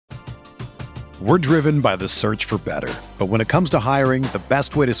We're driven by the search for better. But when it comes to hiring, the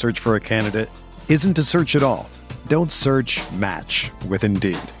best way to search for a candidate isn't to search at all. Don't search, match with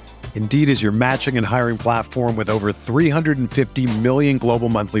Indeed. Indeed is your matching and hiring platform with over 350 million global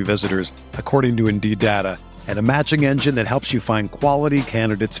monthly visitors, according to Indeed data, and a matching engine that helps you find quality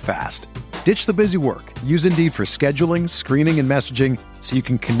candidates fast. Ditch the busy work. Use Indeed for scheduling, screening, and messaging so you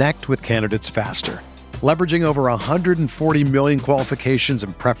can connect with candidates faster. Leveraging over 140 million qualifications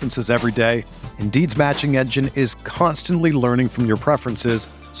and preferences every day, Indeed's matching engine is constantly learning from your preferences,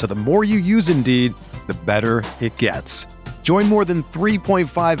 so the more you use Indeed, the better it gets. Join more than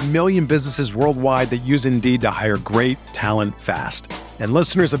 3.5 million businesses worldwide that use Indeed to hire great talent fast. And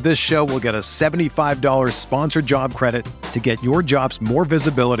listeners of this show will get a $75 sponsored job credit to get your jobs more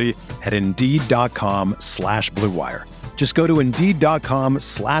visibility at Indeed.com/Blue Wire. Just go to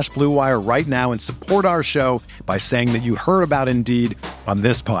Indeed.com/Blue Wire right now and support our show by saying that you heard about Indeed on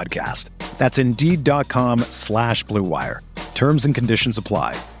this podcast. That's Indeed.com/Blue Wire. Terms and conditions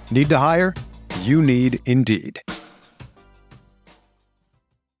apply. Need to hire? You need Indeed.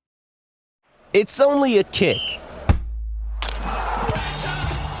 It's only a kick,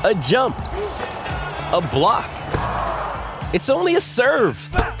 a jump, a block. It's only a serve.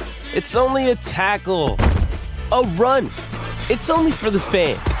 It's only a tackle, a run. It's only for the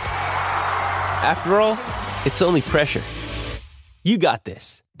fans. After all, it's only pressure. You got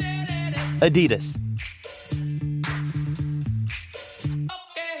this. Adidas.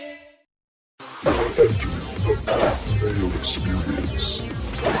 Mayo Experience.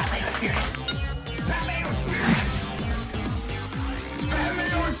 Mayo Experience. Mayo Experience.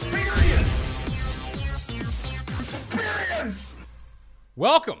 Mayo Experience. Experience.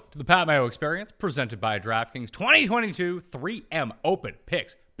 Welcome to the Pat Mayo Experience, presented by DraftKings 2022 3M Open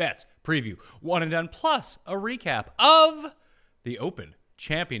Picks, Bets, Preview, 1 and Done, plus a recap of the Open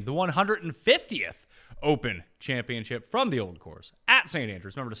Champion, the 150th Open Championship from the Old Course at St.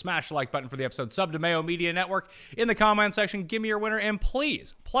 Andrews. Remember to smash the like button for the episode, sub to Mayo Media Network in the comment section, give me your winner, and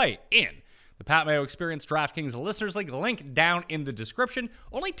please play in the Pat Mayo Experience DraftKings Listeners League. Link down in the description.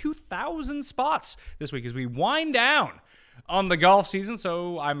 Only 2,000 spots this week as we wind down on the golf season,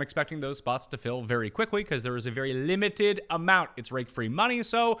 so I'm expecting those spots to fill very quickly because there is a very limited amount. It's rake-free money,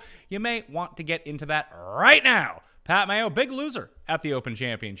 so you may want to get into that right now. Pat Mayo, big loser at the Open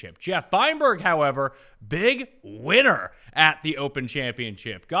Championship. Jeff Feinberg, however, big winner at the Open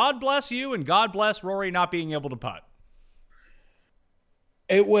Championship. God bless you, and God bless Rory not being able to putt.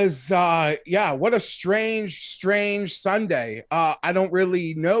 It was, what a strange Sunday. I don't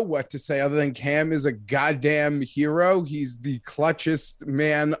really know what to say other than Cam is a goddamn hero. He's the clutchest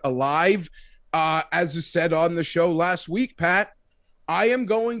man alive. As you said on the show last week, Pat, I am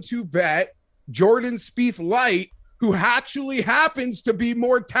going to bet Jordan Spieth Light, who actually happens to be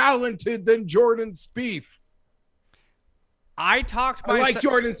more talented than Jordan Spieth. I like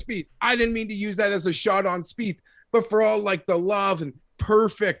Jordan Spieth. I didn't mean to use that as a shot on Spieth, but for all like the love and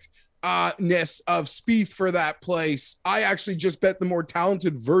perfectness of Spieth for that place, I actually just bet the more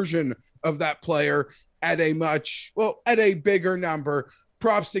talented version of that player at a bigger number.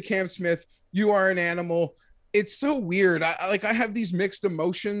 Props to Cam Smith. You are an animal. It's so weird. I have these mixed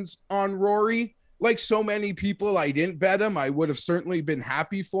emotions on Rory. Like so many people, I didn't bet him. I would have certainly been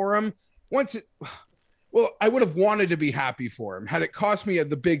happy for him. I would have wanted to be happy for him. Had it cost me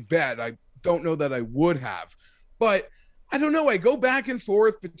the big bet, I don't know that I would have. But I don't know. I go back and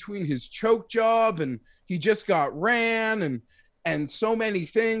forth between his choke job and he just got ran and so many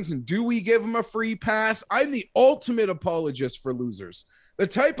things. And do we give him a free pass? I'm the ultimate apologist for losers. The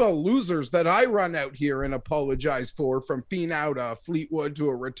type of losers that I run out here and apologize for, from Finau to Fleetwood to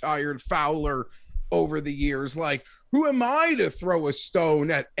a retired Fowler over the years. Like, who am I to throw a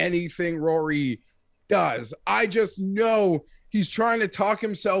stone at anything Rory does? I just know he's trying to talk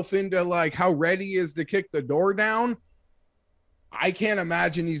himself into like how ready he is to kick the door down. I can't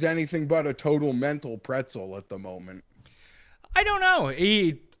imagine he's anything but a total mental pretzel at the moment. I don't know.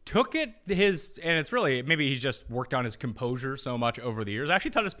 He took it and it's really, maybe he just worked on his composure so much over the years. I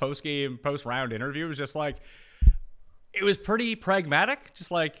actually thought his post-round interview was just like, it was pretty pragmatic.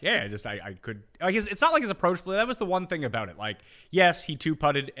 Just like, yeah, I could, like, it's not like his approach, but that was the one thing about it. Like, yes, he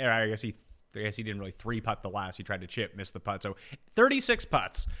two-putted, and I guess he didn't really three-putt the last. He tried to chip, missed the putt. So 36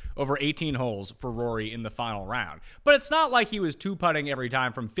 putts over 18 holes for Rory in the final round. But it's not like he was two-putting every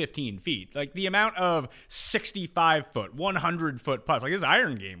time from 15 feet. Like, the amount of 65-foot, 100-foot putts, like his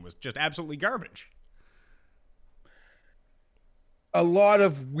iron game was just absolutely garbage. A lot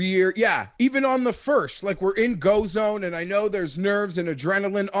of weird, even on the first, like we're in go zone and I know there's nerves and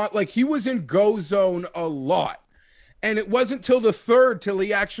adrenaline on, like he was in go zone a lot. And it wasn't till the third till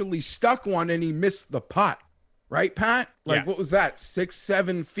he actually stuck one and he missed the putt. Right, Pat? Like, What was that?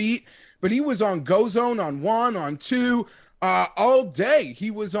 6-7 feet? But he was on go zone on 1, on 2, all day.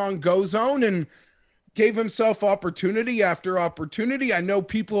 He was on go zone and gave himself opportunity after opportunity. I know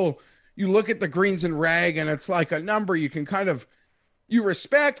people, you look at the greens and rag and it's like a number you can kind of, you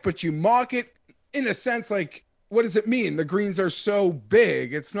respect, but you mock it in a sense. Like, what does it mean? The greens are so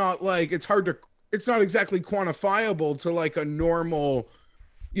big. It's not like, it's not exactly quantifiable to like a normal,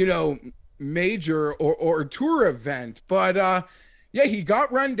 major or tour event. But yeah, he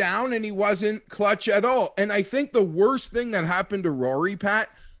got run down and he wasn't clutch at all. And I think the worst thing that happened to Rory, Pat,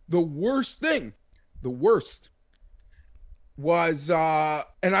 the worst was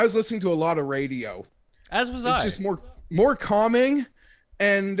and I was listening to a lot of radio, as was it's just more calming,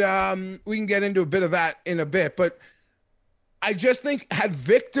 and we can get into a bit of that in a bit. But I just think had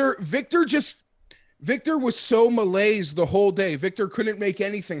Victor was so malaise the whole day. Victor couldn't make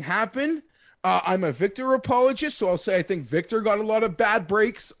anything happen. I'm a Victor apologist, so I'll say I think Victor got a lot of bad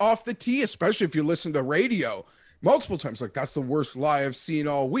breaks off the tee, especially if you listen to radio multiple times. Like, that's the worst lie I've seen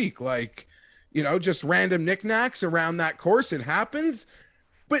all week. Like, just random knickknacks around that course. It happens.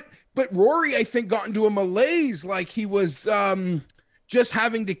 But Rory, I think, got into a malaise. Like, he was just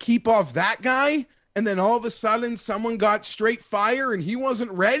having to keep off that guy. And then all of a sudden someone got straight fire and he wasn't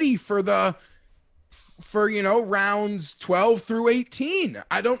ready for rounds 12 through 18.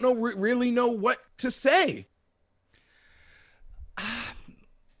 I don't really know what to say.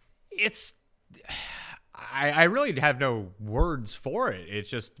 I really have no words for it. It's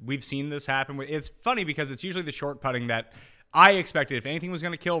just, we've seen this happen. It's funny because it's usually the short putting that I expected. If anything was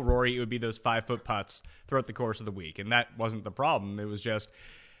going to kill Rory, it would be those 5-foot putts throughout the course of the week. And that wasn't the problem. It was just,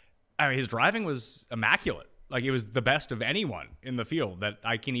 his driving was immaculate. Like, it was the best of anyone in the field that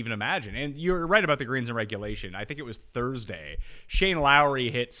I can even imagine. And you're right about the greens in regulation. I think it was Thursday. Shane Lowry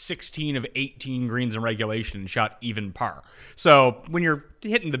hit 16 of 18 greens in regulation and shot even par. So when you're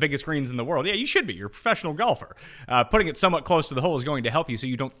hitting the biggest greens in the world, yeah, you should be. You're a professional golfer. Putting it somewhat close to the hole is going to help you so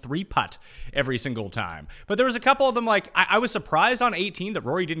you don't 3-putt every single time. But there was a couple of them, like, I was surprised on 18 that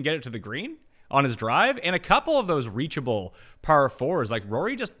Rory didn't get it to the green on his drive, and a couple of those reachable par 4s, like,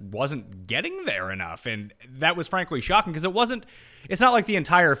 Rory just wasn't getting there enough, and that was frankly shocking because it's not like the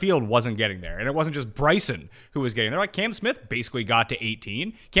entire field wasn't getting there, and it wasn't just Bryson who was getting there. Like, Cam Smith basically got to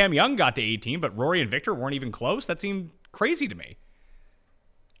 18, Cam Young got to 18, but Rory and Victor weren't even close. That seemed crazy to me.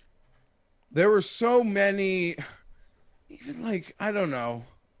 There were so many, even like, I don't know,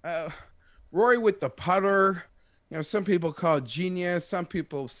 Rory with the putter, some people call it genius, some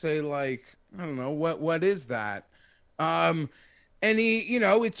people say, like, I don't know, what is that? And he,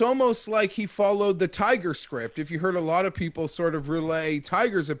 it's almost like he followed the Tiger script. If you heard a lot of people sort of relay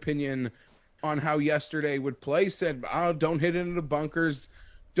Tiger's opinion on how yesterday would play, said, don't hit into the bunkers,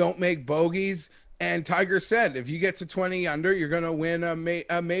 don't make bogeys. And Tiger said, if you get to 20 under, you're going to win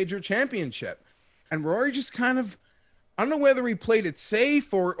a major championship. And Rory just kind of, I don't know whether he played it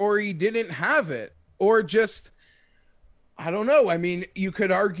safe or he didn't have it, or just, I don't know. I mean, you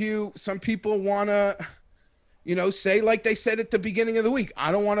could argue some people want to, say like they said at the beginning of the week,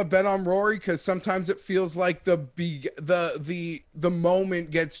 I don't want to bet on Rory because sometimes it feels like the moment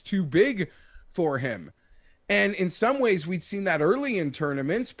gets too big for him. And in some ways we'd seen that early in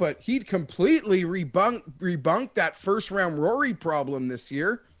tournaments, but he'd completely rebunked that first round Rory problem this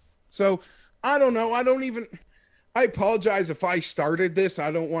year. So I don't know. I apologize if I started this.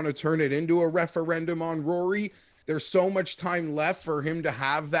 I don't want to turn it into a referendum on Rory. There's so much time left for him to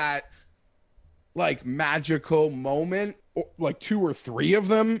have that, like, magical moment, like 2 or 3 of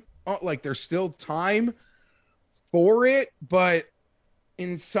them. Like, there's still time for it. But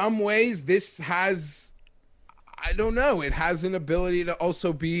in some ways, this has, I don't know, it has an ability to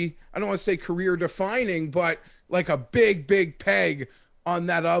also be, I don't want to say career defining, but like a big, big peg on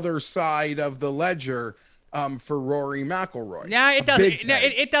that other side of the ledger. For Rory McIlroy. Yeah, it doesn't.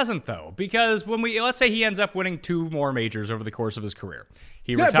 It doesn't though, because when let's say he ends up winning 2 more majors over the course of his career,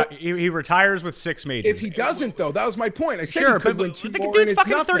 he retires with 6 majors. If he doesn't, though, that was my point. I said sure, he could but win 2 the more. Dude's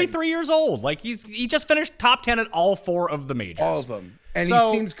fucking nothing. 33 years old. Like, he just finished top 10 at all 4 of the majors. All of them, and he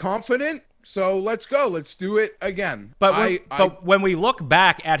seems confident. So let's go. Let's do it again. But when we look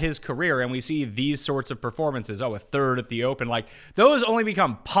back at his career and we see these sorts of performances, a 3rd at the Open, like, those only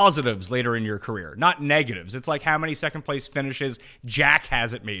become positives later in your career, not negatives. It's like how many second place finishes Jack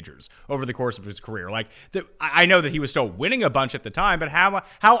has at majors over the course of his career. Like, I know that he was still winning a bunch at the time, but how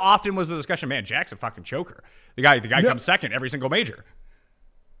often was the discussion, man, Jack's a fucking choker. The guy comes second every single major.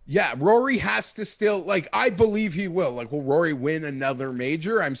 Yeah, Rory has to still, like, I believe he will. Like, will Rory win another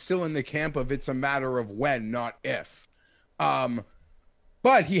major? I'm still in the camp of it's a matter of when, not if.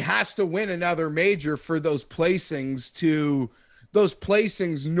 But he has to win another major for those placings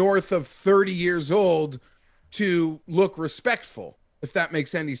north of 30 years old to look respectful, if that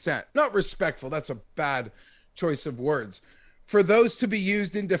makes any sense. Not respectful, that's a bad choice of words. For those to be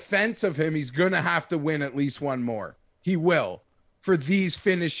used in defense of him, he's going to have to win at least one more. He will. For these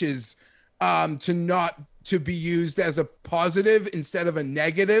finishes to be used as a positive instead of a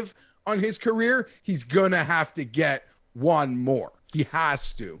negative on his career, he's going to have to get one more. He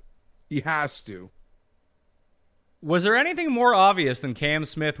has to. Was there anything more obvious than Cam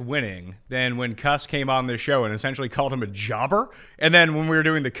Smith winning than when Cuss came on the show and essentially called him a jobber? And then when we were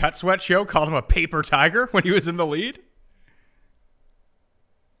doing the Cut Sweat show, called him a paper tiger when he was in the lead?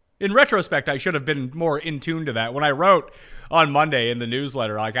 In retrospect, I should have been more in tune to that. When I wrote on Monday in the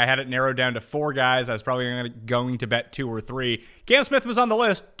newsletter, like I had it narrowed down to 4 guys. I was probably going to bet 2 or 3. Cam Smith was on the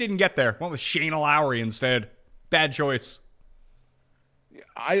list. Didn't get there. Went with Shane Lowry instead. Bad choice.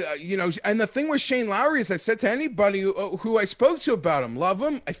 And the thing with Shane Lowry is I said to anybody who I spoke to about him, love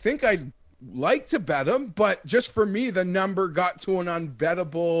him. I think I'd like to bet him, but just for me, the number got to an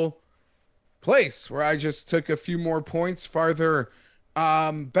unbettable place where I just took a few more points farther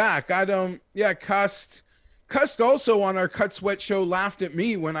back. Cussed also on our Cut Sweat show laughed at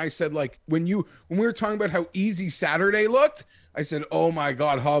me when I said, like, when we were talking about how easy Saturday looked, I said, oh my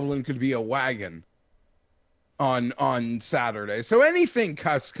God, Hovland could be a wagon on Saturday. So anything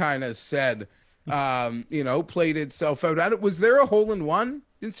Cuss kind of said, played itself out. Was there a hole in one?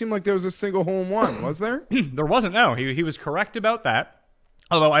 Didn't seem like there was a single hole in one, was there? There wasn't, no. He was correct about that.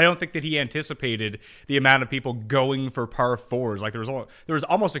 Although I don't think that he anticipated the amount of people going for par 4s. Like there was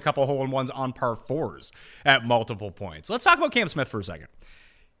almost a couple hole-in-ones on par 4s at multiple points. Let's talk about Cam Smith for a second.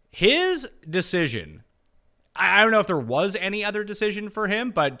 His decision, I don't know if there was any other decision for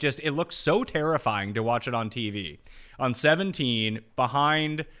him, but just it looked so terrifying to watch it on TV. On 17,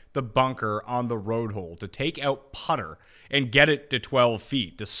 behind the bunker on the road hole, to take out putter and get it to 12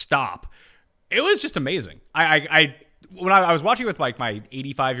 feet, to stop. It was just amazing. When I was watching with like my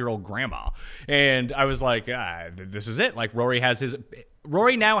 85-year-old grandma, and I was like, this is it. Like Rory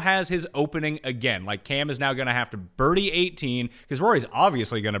now has his opening again. Like Cam is now going to have to birdie 18 because Rory's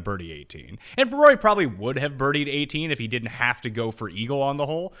obviously going to birdie 18. And Rory probably would have birdied 18 if he didn't have to go for eagle on the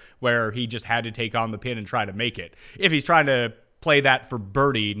hole, where he just had to take on the pin and try to make it. If he's trying to play that for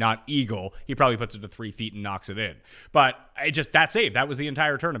birdie, not eagle, he probably puts it to 3 feet and knocks it in. But that save, that was the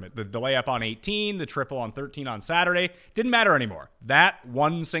entire tournament. The layup on 18, the triple on 13 on Saturday, didn't matter anymore. That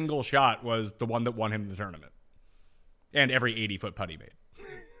one single shot was the one that won him the tournament. And every 80-foot putt he made.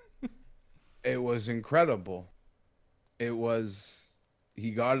 It was incredible. He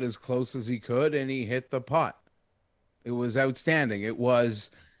got it as close as he could and he hit the putt. It was outstanding. It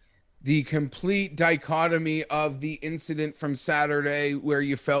was the complete dichotomy of the incident from Saturday where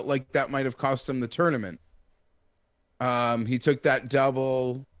you felt like that might have cost him the tournament. He took that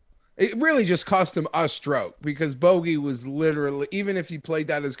double. It really just cost him a stroke because bogey was literally, even if he played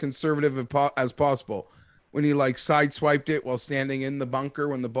that as conservative as possible, when he like sideswiped it while standing in the bunker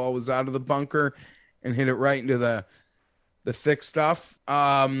when the ball was out of the bunker and hit it right into the thick stuff.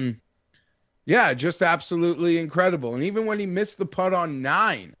 Just absolutely incredible. And even when he missed the putt on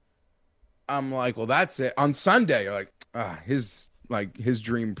 9, I'm like, well, that's it. On Sunday, you're like, his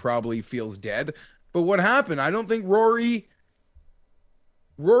dream probably feels dead. But what happened? I don't think Rory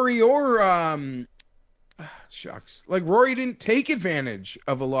or shucks. Like Rory didn't take advantage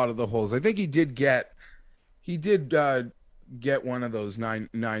of a lot of the holes. I think he did get one of those 9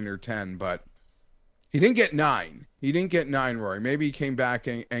 or 10, but he didn't get 9. He didn't get 9, Rory. Maybe he came back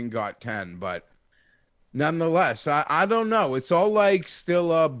and got 10, but nonetheless, I don't know. It's all like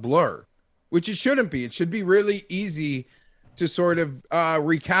still a blur, which it shouldn't be. It should be really easy to sort of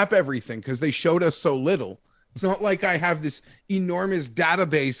recap everything because they showed us so little. It's not like I have this enormous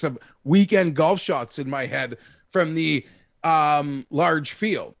database of weekend golf shots in my head from the large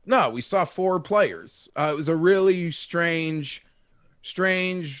field. No, we saw 4 players. It was a really strange,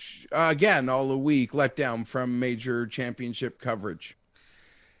 again, all a week letdown from major championship coverage.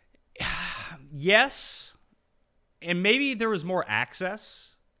 Yes. And maybe there was more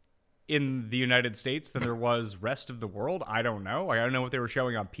access in the United States than there was rest of the world. I don't know. I don't know what they were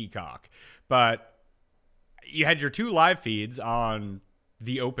showing on Peacock. But you had your 2 live feeds on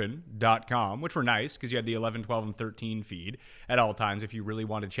theopen.com, which were nice because you had the 11, 12, and 13 feed at all times if you really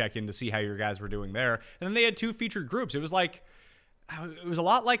wanted to check in to see how your guys were doing there. And then they had 2 featured groups. It was a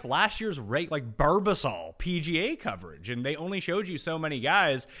lot like like Barbasol PGA coverage, and they only showed you so many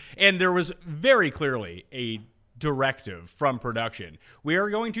guys, and there was very clearly a directive from production. We are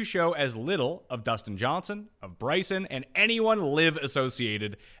going to show as little of Dustin Johnson, of Bryson, and anyone LIV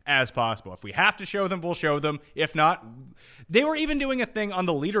associated as possible. If we have to show them, we'll show them. If not, they were even doing a thing on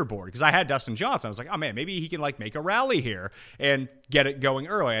the leaderboard because I had Dustin Johnson. I was like, oh man, maybe he can like make a rally here and get it going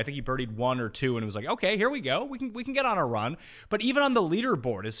early. I think he birdied 1 or 2 and it was like, okay, here we go. We can get on a run. But even on the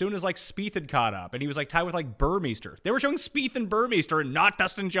leaderboard, as soon as like Spieth had caught up and he was like tied with like Burmeister, they were showing Spieth and Burmeister and not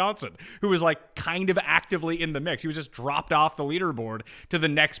Dustin Johnson, who was like kind of actively in the mix. He was just dropped off the leaderboard to the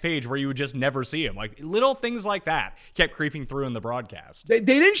next page where you would just never see him. Like little things like that kept creeping through in the broadcast. They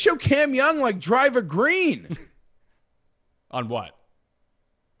didn't show Cam Young like drive a green. On what?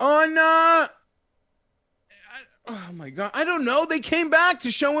 On oh my God, I don't know. They came back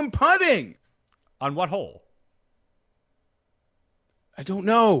to show him putting. On what hole? I don't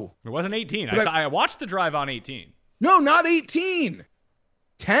know. It wasn't 18. But I watched the drive on 18. No, not 18.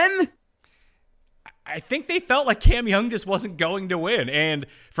 10? I think they felt like Cam Young just wasn't going to win. And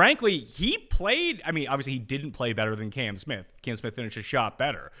frankly, he played, I mean, obviously he didn't play better than Cam Smith. Cam Smith finished a shot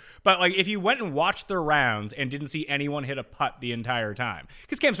better. But like if you went and watched the rounds and didn't see anyone hit a putt the entire time,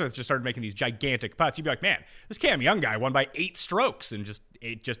 because Cam Smith just started making these gigantic putts, you'd be like, man, this Cam Young guy won by 8 strokes and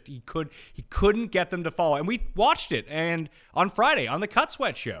he couldn't get them to fall. And we watched it and on Friday on the Cut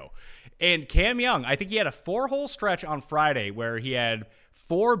Sweat show. And Cam Young, I think he had a 4-hole stretch on Friday where he had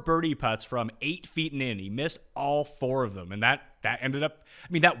 4 birdie putts from 8 feet and in. He missed all 4 of them. And that ended up,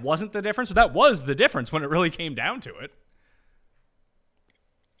 I mean, that wasn't the difference, but that was the difference when it really came down to it.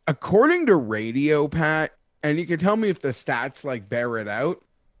 According to Radio, Pat, and you can tell me if the stats like bear it out,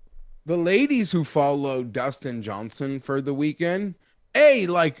 the ladies who followed Dustin Johnson for the weekend,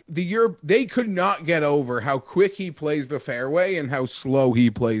 they could not get over how quick he plays the fairway and how slow he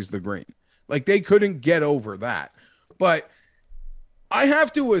plays the green. Like they couldn't get over that. But I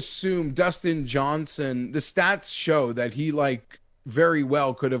have to assume Dustin Johnson, the stats show that he like very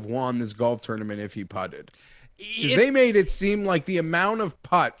well could have won this golf tournament if he putted. Because they made it seem like the amount of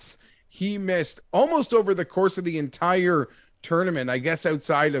putts he missed almost over the course of the entire tournament, I guess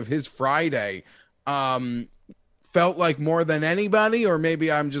outside of his Friday, felt like more than anybody, or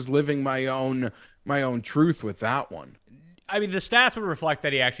maybe I'm just living my own truth with that one. I mean, the stats would reflect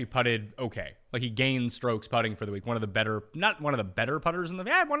that he actually putted okay. Like he gained strokes putting for the week. One of the better putters in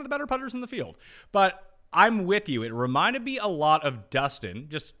the field. But I'm with you. It reminded me a lot of Dustin.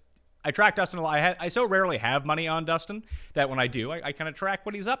 I track Dustin a lot. I so rarely have money on Dustin that when I do, I kind of track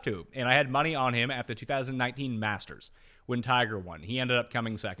what he's up to. And I had money on him at the 2019 Masters when Tiger won. He ended up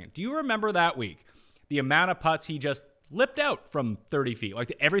coming second. Do you remember that week? The amount of putts he just lipped out from 30 feet.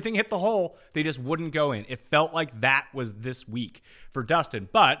 Like everything hit the hole, they just wouldn't go in. It felt like that was this week for Dustin.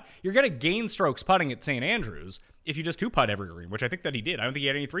 But you're going to gain strokes putting at St. Andrews if you just 2-putt every green, which I think that he did. I don't think he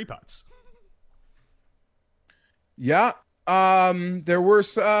had any 3-putts. Yeah. There were,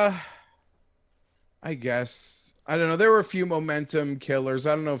 I guess, I don't know. There were a few momentum killers.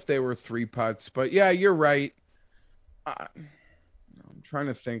 I don't know if they were 3-putts, but yeah, you're right. I'm trying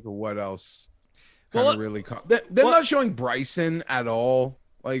to think of what else. Really they're not showing Bryson at all.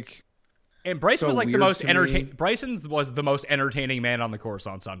 Like, and Bryson was like the most entertaining. Bryson was the most entertaining man on the course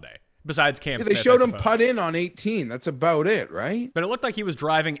on Sunday, besides Cam Smith. They showed him putt in on 18. That's about it, right? But it looked like he was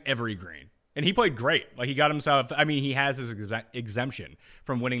driving every green, and he played great. Like he got himself. I mean, he has his exemption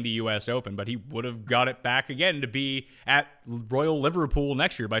from winning the U.S. Open, but he would have got it back again to be at Royal Liverpool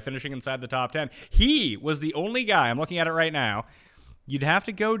next year by finishing inside the top 10. He was the only guy. I'm looking at it right now. You'd have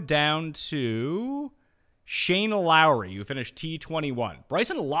to go down to Shane Lowry, who finished T21.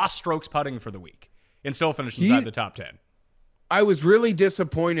 Bryson lost strokes putting for the week and still finished inside the top 10. I was really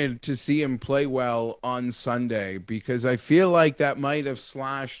disappointed to see him play well on Sunday because I feel like that might have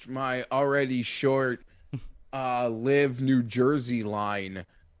slashed my already short LIV New Jersey line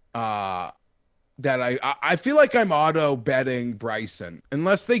that I feel like I'm auto betting Bryson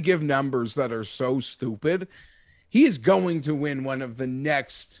unless they give numbers that are so stupid. He is going to win one of the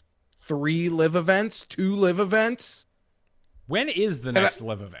next 2 LIV events. When is the next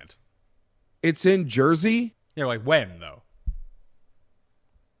LIV event? It's in Jersey. Yeah, like when though?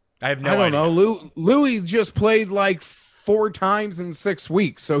 I have no idea. I don't know. Louis just played like 4 times in 6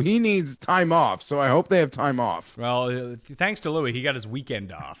 weeks, so he needs time off. So I hope they have time off. Well, thanks to Louis, he got his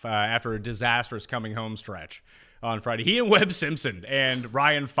weekend off after a disastrous coming home stretch on Friday. He and Webb Simpson and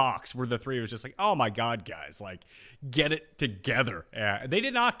Ryan Fox were the 3 who was just like, oh my God, guys, like, get it together. They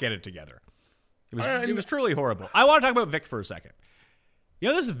did not get it together. It was truly horrible. I want to talk about Vic for a second. You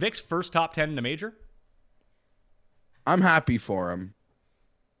know, this is Vic's first top 10 in a major. I'm happy for him.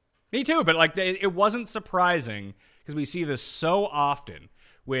 Me too, but like it wasn't surprising because we see this so often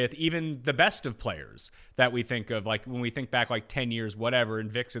with even the best of players that we think of, like when we think back like 10 years, whatever,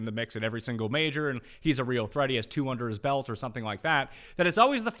 and Vic's in the mix at every single major, and he's a real threat, he has 2 under his belt or something like that, that it's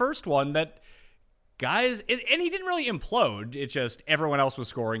always the first one that guys, and he didn't really implode. It's just everyone else was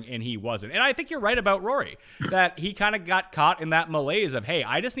scoring and he wasn't. And I think you're right about Rory, that he kind of got caught in that malaise of, hey,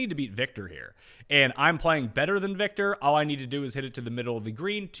 I just need to beat Victor here. And I'm playing better than Victor. All I need to do is hit it to the middle of the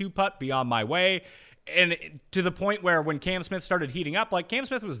green, 2-putt, be on my way. And to the point where when Cam Smith started heating up, like Cam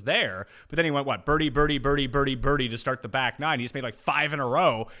Smith was there, but then he went, birdie, birdie, birdie, birdie, birdie to start the back 9. He just made like 5 in a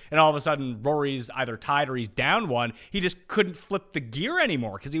row. And all of a sudden, Rory's either tied or he's down 1. He just couldn't flip the gear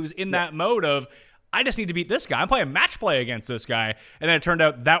anymore because he was in that mode of, I just need to beat this guy. I'm playing match play against this guy. And then it turned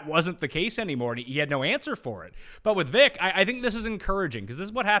out that wasn't the case anymore. And he had no answer for it. But with Vic, I think this is encouraging because this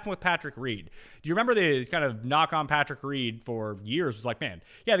is what happened with Patrick Reed. Do you remember the kind of knock on Patrick Reed for years? It was like, man,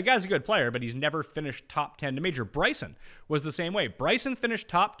 yeah, the guy's a good player, but he's never finished top 10 to major. Bryson was the same way. Bryson finished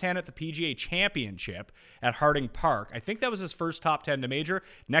top 10 at the PGA Championship at Harding Park. I think that was his first top 10 to major.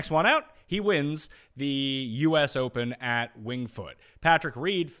 Next one out, he wins the U.S. Open at Winged Foot. Patrick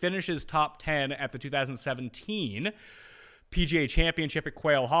Reed finishes top 10 at the 2017 PGA Championship at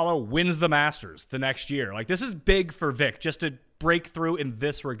Quail Hollow, wins the Masters the next year. Like, this is big for Vic just to break through in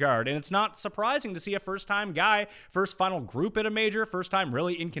this regard. And it's not surprising to see a first-time guy, first final group at a major, first time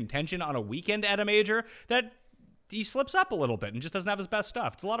really in contention on a weekend at a major, that he slips up a little bit and just doesn't have his best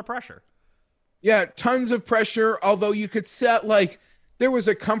stuff. It's a lot of pressure. Yeah, tons of pressure, although you could set, like, there was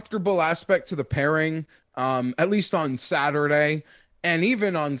a comfortable aspect to the pairing, at least on Saturday. And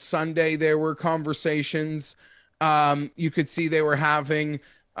even on Sunday, there were conversations. You could see they were having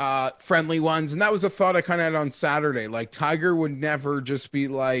friendly ones. And that was a thought I kind of had on Saturday. Like, Tiger would never just be,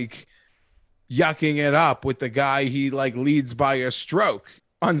 like, yucking it up with the guy he, like, leads by a stroke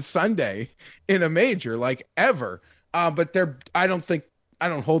on Sunday in a major, like, ever. But I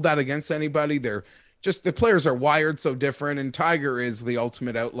don't hold that against anybody. They're just, the players are wired so different. And Tiger is the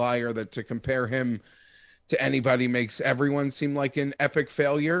ultimate outlier, that to compare him to anybody makes everyone seem like an epic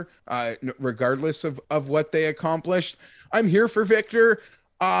failure, regardless of what they accomplished. I'm here for Victor.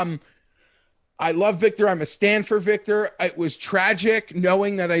 I love Victor. I'm a stand for Victor. It was tragic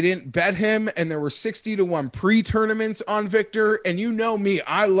knowing that I didn't bet him, and there were 60-1 pre-tournaments on Victor. And you know me,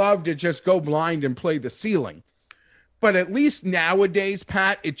 I love to just go blind and play the ceiling. But at least nowadays,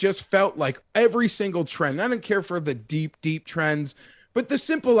 Pat, it just felt like every single trend. I don't care for the deep, deep trends, but the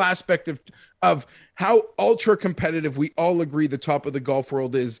simple aspect of how ultra competitive we all agree the top of the golf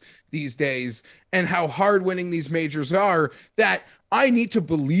world is these days, and how hard winning these majors are, that I need to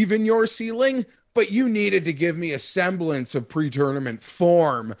believe in your ceiling, but you needed to give me a semblance of pre-tournament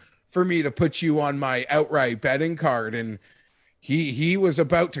form for me to put you on my outright betting card. And he was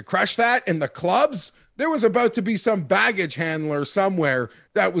about to crush that. And the clubs, there was about to be some baggage handler somewhere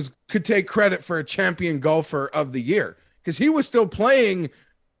that could take credit for a champion golfer of the year, because he was still playing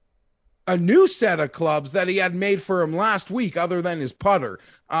a new set of clubs that he had made for him last week, other than his putter.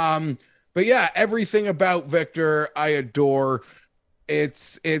 But yeah, everything about Victor, I adore.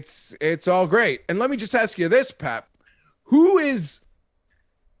 It's all great. And let me just ask you this, Pat, who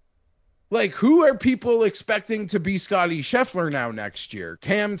are people expecting to be Scotty Scheffler now next year?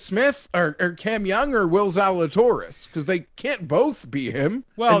 Cam Smith or Cam Young or Will Zalatoris? Because they can't both be him.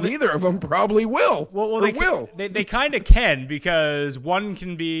 Well, and neither of them probably will. Well, they kind of can, because one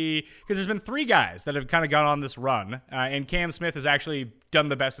can be, because there's been 3 guys that have kind of gone on this run, and Cam Smith has actually done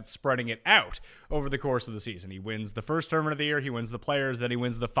the best at spreading it out over the course of the season. He wins the first tournament of the year, he wins the Players, then he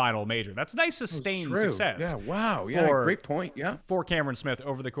wins the final major. That's nice sustained success. Yeah, wow. Yeah, great point. Yeah. For Cameron Smith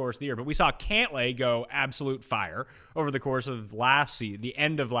over the course of the year. But we saw Cantlay go absolute fire over the course of the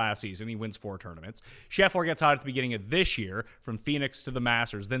end of last season. He wins 4 tournaments. Scheffler gets hot at the beginning of this year, from Phoenix to the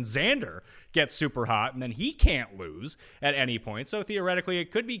Masters. Then Xander gets super hot, and then he can't lose at any point. So theoretically,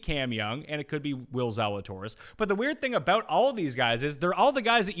 it could be Cam Young, and it could be Will Zalatoris. But the weird thing about all of these guys is they're all the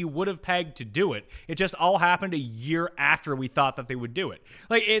guys that you would have pegged to do it. It just all happened a year after we thought that they would do it.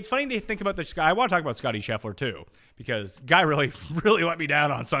 Like, it's funny to think about this guy. I want to talk about Scotty Scheffler too, because guy really let me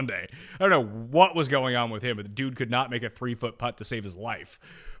down on Sunday. I don't know what was going on with him, but the dude could not make a 3-foot putt to save his life.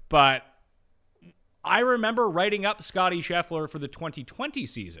 But I remember writing up Scotty Scheffler for the 2020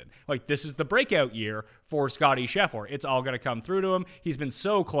 season. Like, this is the breakout year for Scotty Scheffler. It's all going to come through to him. He's been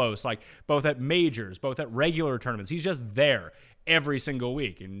so close, like both at majors, both at regular tournaments. He's just there every single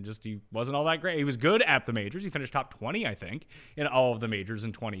week, and just he wasn't all that great. He was good at the majors. He finished top 20, I think, in all of the majors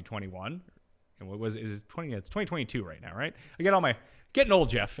in 2021. And what was is 20? It's 2022 right now, right? I get getting old,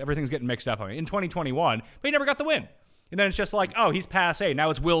 Jeff. Everything's getting mixed up on me. In 2021, but he never got the win. And then it's just like, oh, he's passe. Now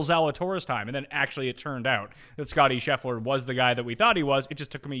it's Will Zalatoris time. And then actually it turned out that Scotty Scheffler was the guy that we thought he was. It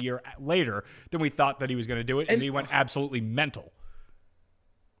just took him a year later than we thought that he was going to do it. And he went absolutely mental.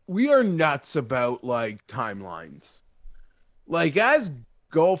 We are nuts about like timelines. Like as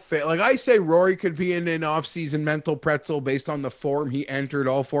golf fan, like I say Rory could be in an off-season mental pretzel based on the form he entered,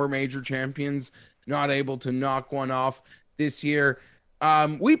 all 4 major champions, not able to knock one off this year.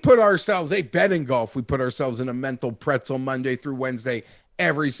 We put ourselves, bet in golf, we put ourselves in a mental pretzel Monday through Wednesday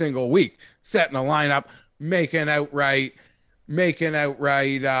every single week, setting a lineup, making outright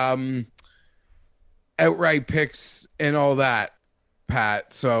picks and all that,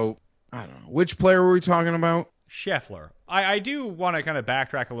 Pat. So I don't know. Which player were we talking about? Scheffler. I do want to kind of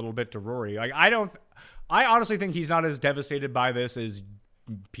backtrack a little bit to Rory. Like I honestly think he's not as devastated by this as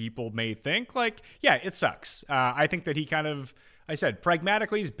people may think. Like, yeah, it sucks. I think that he kind of, I said,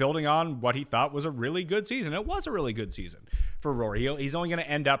 pragmatically, he's building on what he thought was a really good season. It was a really good season for Rory. He's only going to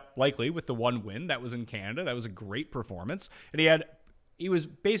end up likely with the 1 win. That was in Canada. That was a great performance. And he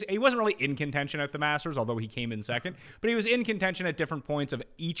wasn't really in contention at the Masters, although he came in second, but he was in contention at different points of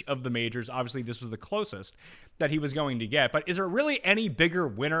each of the majors. Obviously, this was the closest that he was going to get. But is there really any bigger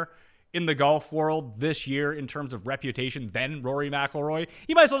winner in the golf world this year in terms of reputation than Rory McIlroy?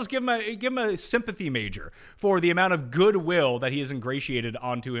 You might as well just give him a sympathy major for the amount of goodwill that he has ingratiated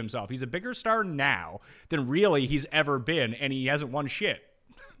onto himself. He's a bigger star now than really he's ever been, and he hasn't won shit.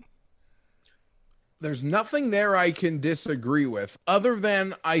 There's nothing there I can disagree with, other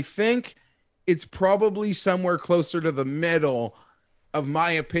than I think it's probably somewhere closer to the middle of my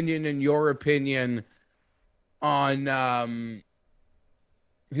opinion and your opinion on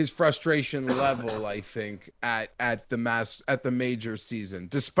his frustration level, I think, at the major season,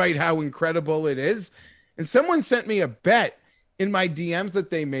 despite how incredible it is. And someone sent me a bet in my DMs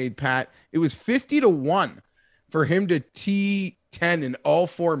that they made, Pat. It was 50-1 for him to T10 in all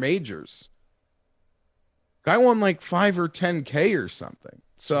 4 majors. Guy won like 5 or 10K or something.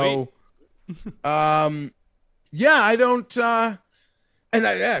 So, yeah, I don't,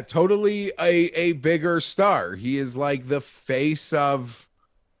 totally a bigger star. He is like the face of,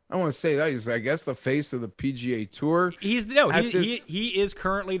 I want to say that he's, I guess, the face of the PGA Tour. He is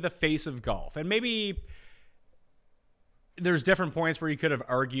currently the face of golf. And maybe there's different points where you could have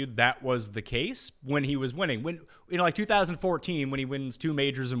argued that was the case when he was winning. When in like 2014, when he wins 2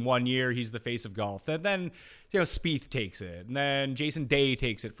 majors in 1 year, he's the face of golf. And then, Spieth takes it, and then Jason Day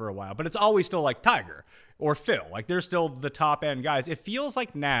takes it for a while. But it's always still like Tiger or Phil. Like they're still the top end guys. It feels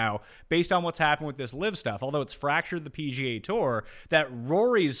like now, based on what's happened with this live stuff, although it's fractured the PGA Tour, that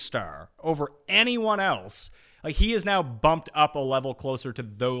Rory's star over anyone else. Like he is now bumped up a level closer to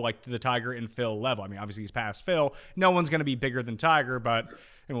the Tiger and Phil level. I mean, obviously he's past Phil. No one's going to be bigger than Tiger, and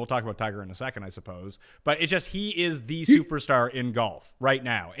we'll talk about Tiger in a second, I suppose. But it's just he is the superstar in golf right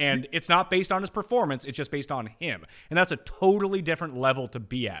now. And it's not based on his performance. It's just based on him. And that's a totally different level to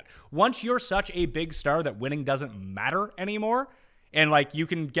be at. Once you're such a big star that winning doesn't matter anymore, and like you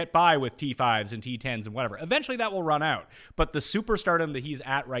can get by with T5s and T10s and whatever. Eventually that will run out. But the superstardom that he's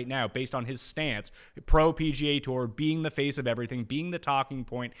at right now, based on his stance, pro PGA Tour, being the face of everything, being the talking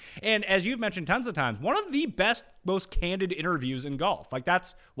point, and as you've mentioned tons of times, one of the best, most candid interviews in golf. Like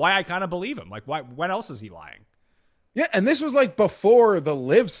that's why I kind of believe him. Like when else is he lying? Yeah, and this was like before the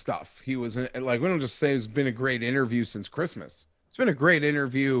live stuff. He was like, we don't just say it's been a great interview since Christmas. It's been a great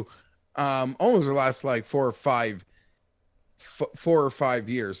interview almost the last like 4 or 5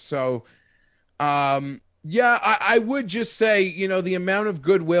 years. So, yeah, I would just say, the amount of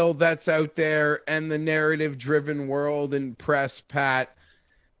goodwill that's out there and the narrative driven world and press, Pat,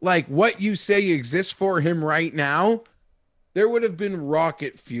 like what you say exists for him right now, there would have been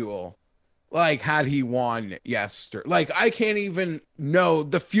rocket fuel. Like had he won yesterday, like I can't even know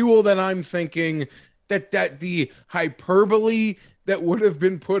the fuel that I'm thinking that the hyperbole that would have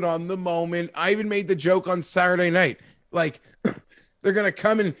been put on the moment. I even made the joke on Saturday night, like they're going to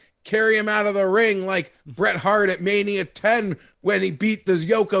come and carry him out of the ring like Bret Hart at Mania 10 when he beat the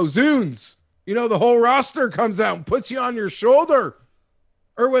Yokozunas. The whole roster comes out and puts you on your shoulder.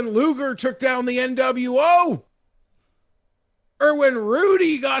 Or when Luger took down the NWO. Or when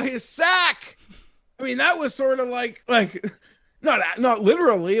Rudy got his sack. I mean, that was sort of like not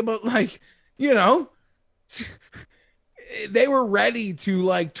literally, but like, they were ready to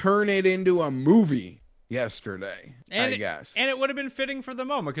like turn it into a movie yesterday, I guess. And it would have been fitting for the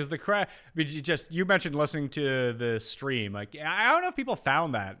moment because the crowd, you mentioned listening to the stream. Like, I don't know if people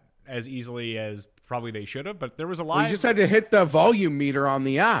found that as easily as probably they should have, but there was a live. You just had to hit the volume meter on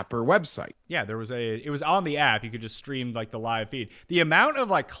the app or website. Yeah, it was on the app. You could just stream like the live feed. The amount of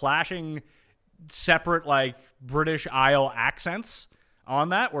like clashing separate like British Isle accents on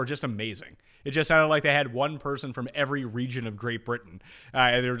that were just amazing. It just sounded like they had one person from every region of Great Britain.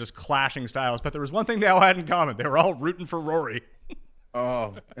 And they were just clashing styles. But there was one thing they all had in common. They were all rooting for Rory.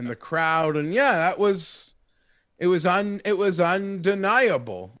 Oh, and the crowd. And yeah, it was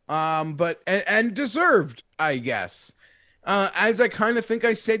undeniable. But deserved, I guess. As I kind of think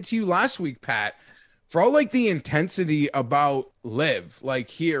I said to you last week, Pat, for all like the intensity about Liv, like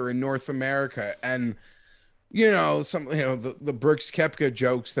here in North America, and the Brooks Koepka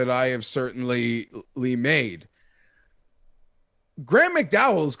jokes that I have certainly made. Graham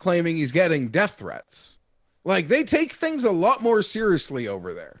McDowell is claiming he's getting death threats. Like, they take things a lot more seriously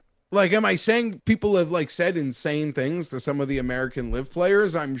over there. Like, am I saying people have like said insane things to some of the American Liv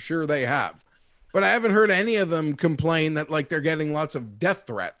players? I'm sure they have, but I haven't heard any of them complain that like they're getting lots of death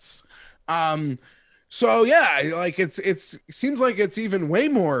threats. So yeah, like it seems like it's even way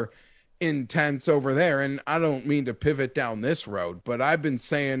more intense over there. And I don't mean to pivot down this road, but I've been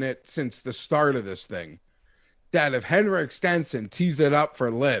saying it since the start of this thing, that if Henrik Stenson tees it up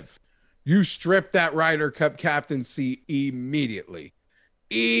for Liv, you strip that Ryder Cup captaincy immediately.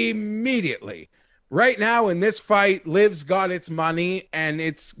 Right now in this fight, Liv's got its money and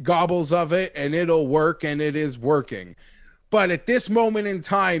its gobbles of it, and it'll work, and it is working. But at this moment in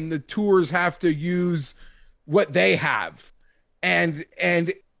time, the tours have to use what they have. And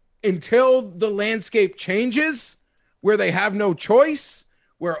until the landscape changes, where they have no choice,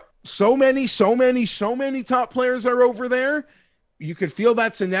 where so many top players are over there, you could feel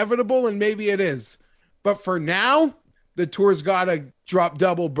that's inevitable, and maybe it is. But for now, the tour's got to drop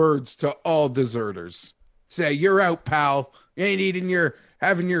double birds to all deserters. Say, you're out, pal. You ain't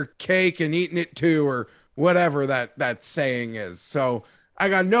having your cake and eating it too, or whatever that saying is. So I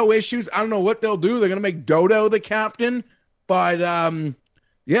got no issues. I don't know what they'll do. They're going to make Dodo the captain, but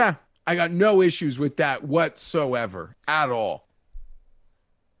yeah, I got no issues with that whatsoever at all.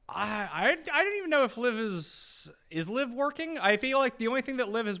 I don't even know if Liv is Liv working. I feel like the only thing that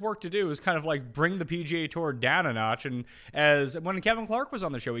Liv has worked to do is kind of like bring the PGA Tour down a notch. And as when Kevin Clark was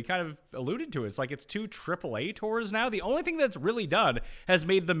on the show, he kind of alluded to it. It's like it's 2 AAA tours now. The only thing that's really done has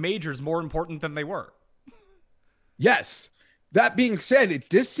made the majors more important than they were. Yes. That being said, it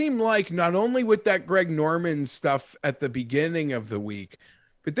does seem like not only with that Greg Norman stuff at the beginning of the week,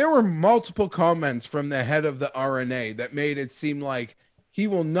 but there were multiple comments from the head of the RNA that made it seem like he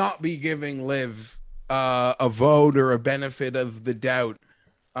will not be giving Liv a vote or a benefit of the doubt.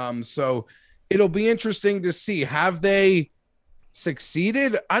 So it'll be interesting to see. Have they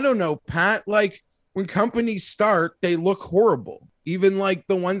succeeded? I don't know, Pat. Like, when companies start, they look horrible. Even like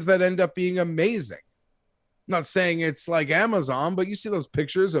the ones that end up being amazing. Not saying it's like Amazon, but you see those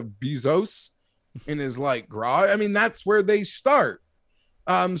pictures of Bezos in his like garage. I mean, that's where they start.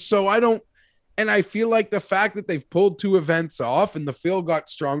 So I don't, and I feel like the fact that they've pulled 2 events off and the field got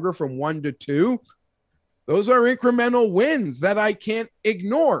stronger from 1 to 2, those are incremental wins that I can't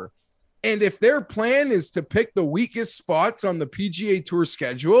ignore. And if their plan is to pick the weakest spots on the PGA Tour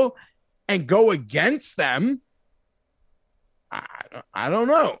schedule and go against them, I don't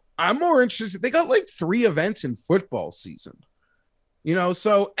know. I'm more interested. They got like 3 events in football season,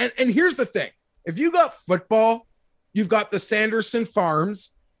 so, and here's the thing. If you got football, you've got the Sanderson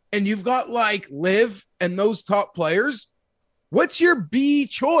Farms, and you've got like Liv and those top players. What's your B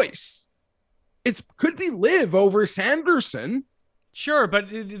choice? It could be Liv over Sanderson. Sure, but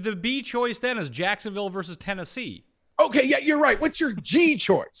the B choice then is Jacksonville versus Tennessee. Okay, yeah, you're right. What's your G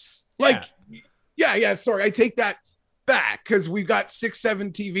choice? Like, yeah, sorry, I take that back, because we've got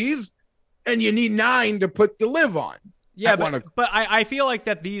 6-7 TVs and you need 9 to put the Liv on. Yeah, but I feel like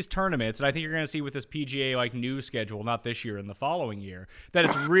that these tournaments, and I think you're going to see with this PGA like new schedule, not this year and the following year, that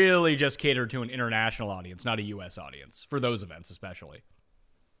it's really just catered to an international audience, not a U.S. audience, for those events especially.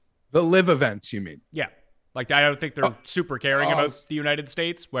 The Liv events, you mean? Yeah. Like, I don't think they're super caring about the United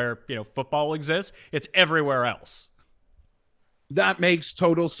States where, football exists. It's everywhere else. That makes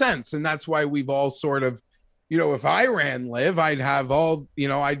total sense. And that's why we've all sort of, if I ran Liv, I'd have all,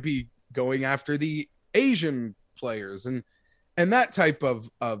 I'd be going after the Asian players and that type of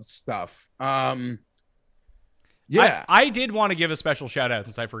stuff. Yeah. I did want to give a special shout out,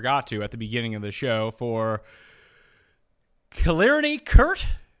 since I forgot to at the beginning of the show, for Killarney Kurt,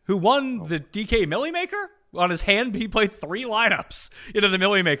 who won the DK Millie Maker. On his hand, he played 3 lineups into the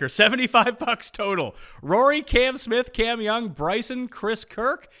Millie Maker, $75 total. Rory, Cam Smith, Cam Young, Bryson, Chris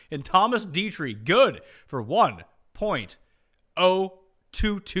Kirk, and Thomas Dietrich. Good for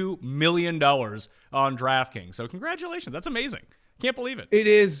 $1.022 million on DraftKings. So congratulations. That's amazing. Can't believe it. It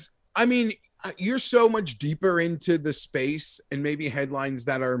is. I mean, you're so much deeper into the space and maybe headlines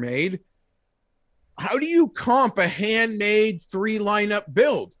that are made. how do you comp a handmade 3 lineup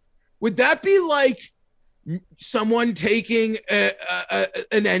build? Would that be like someone taking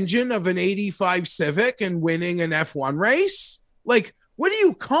an engine of an 85 Civic and winning an F1 race? Like, what do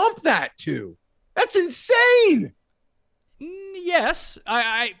you comp that to? That's insane. Yes.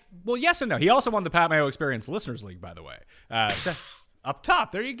 Well, yes and no. He also won the Pat Mayo Experience Listeners League, by the way. So up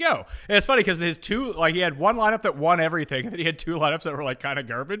top, there you go. And it's funny because his two, like, he had one lineup that won everything, and then he had 2 lineups that were like kind of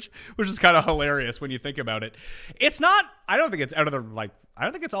garbage, which is kind of hilarious when you think about it. It's not. I don't think it's out of the like. I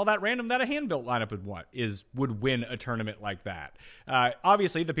don't think it's all that random that a hand-built lineup would win a tournament like that.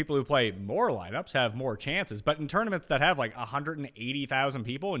 Obviously, the people who play more lineups have more chances, but in tournaments that have like 180,000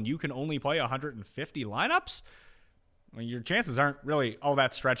 people and you can only play 150 lineups, well, your chances aren't really all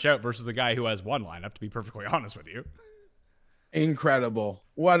that stretched out versus the guy who has 1 lineup, to be perfectly honest with you. Incredible.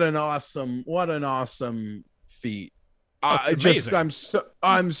 What an awesome feat.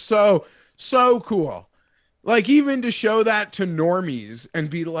 I'm so cool. Like, even to show that to normies and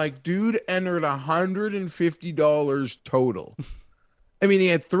be like, dude entered $150 total. I mean, he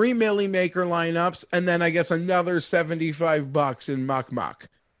had 3 Millie Maker lineups and then I guess another $75 in Muck Muck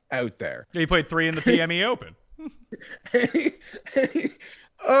out there. He played 3 in the PME Open.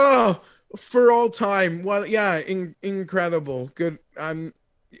 Oh, for all time. Well, yeah, incredible. Good.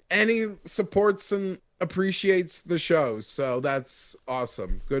 Any supports and appreciates the show, so that's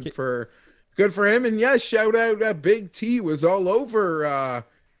awesome. Good for him. And yeah, shout out that Big T was all over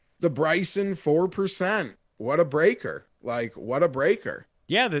the Bryson 4%. What a breaker. Like, what a breaker.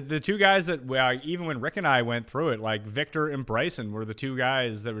 Yeah, the 2 guys that, even when Rick and I went through it, like Victor and Bryson were the 2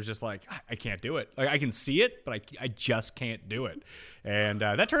 guys that was just like, I can't do it. Like, I can see it, but I just can't do it. And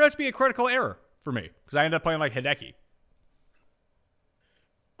that turned out to be a critical error for me because I ended up playing like Hideki.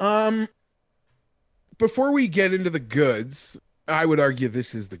 Before we get into the goods, I would argue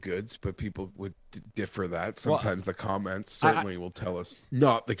this is the goods, but people would differ that. Sometimes the comments certainly will tell us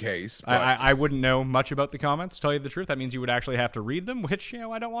not the case. But I wouldn't know much about the comments, to tell you the truth. That means you would actually have to read them, which,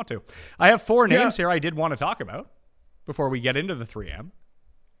 I don't want to. I have 4 names here I did want to talk about before we get into the 3M.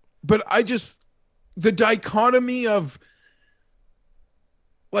 But the dichotomy of,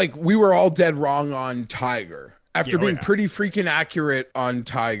 like, we were all dead wrong on Tiger after being pretty freaking accurate on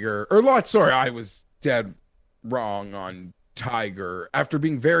Tiger. I was dead wrong on Tiger after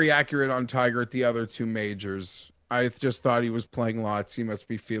being very accurate on Tiger at the other 2 majors. I just thought he was playing lots. He must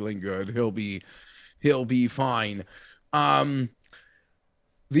be feeling good. He'll be fine. The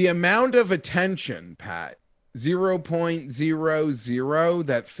amount of attention, Pat, 0.00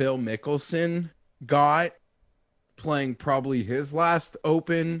 that Phil Mickelson got playing probably his last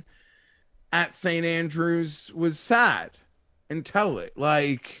Open at St. Andrews was sad. And tell it.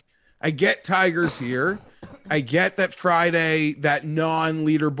 Like, I get Tiger's here. I get that Friday, that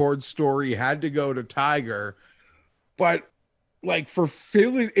non-leaderboard story had to go to Tiger. But, like, for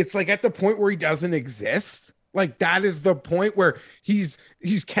Phil, it's like at the point where he doesn't exist. Like, that is the point where he's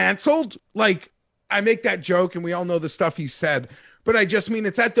canceled. Like, I make that joke and we all know the stuff he said. But I just mean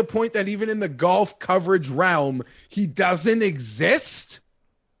it's at the point that even in the golf coverage realm, he doesn't exist.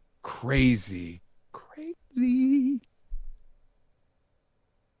 Crazy. He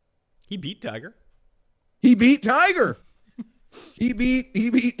beat Tiger. He beat Tiger. He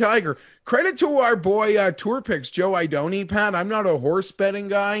beat Tiger. Credit to our boy Tour Picks, Joe Idoni, Pat. I'm not a horse betting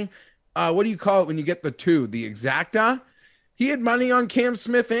guy. What do you call it when you get the 2? The exacta? He had money on Cam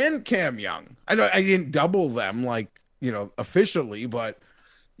Smith and Cam Young. I didn't double them officially, but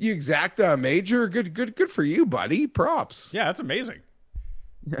you exacta a major. Good for you, buddy. Props. Yeah, that's amazing.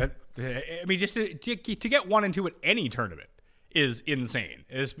 I mean, just to get 1 and 2 at any tournament is insane.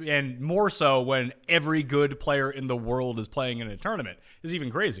 And more so when every good player in the world is playing in a tournament is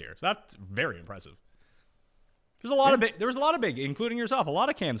even crazier. So that's very impressive. There was a lot of big, including yourself, a lot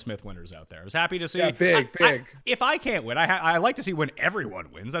of Cam Smith winners out there. I was happy to see. Yeah, big. If I can't win, I like to see when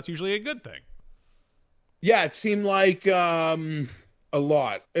everyone wins. That's usually a good thing. Yeah, it seemed like a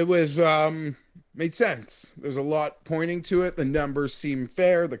lot. It was made sense. There's a lot pointing to it. The numbers seemed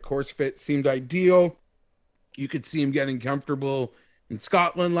fair. The course fit seemed ideal. You could see him getting comfortable in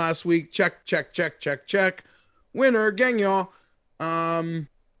Scotland last week. Check. Winner, Gagnon.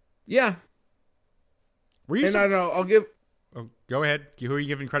 Yeah. I don't know. I'll give. Oh, go ahead. Who are you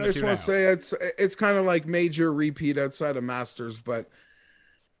giving credit to? I just want to say it's kind of like major repeat outside of Masters, but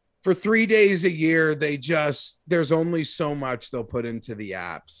for 3 days a year, there's only so much they'll put into the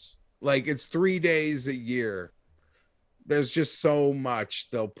apps. Like, it's 3 days a year. There's just so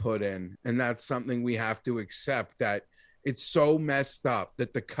much they'll put in. And that's something we have to accept, that it's so messed up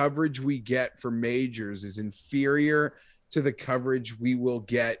that the coverage we get for majors is inferior to the coverage we will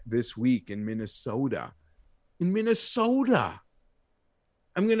get this week in Minnesota. In Minnesota,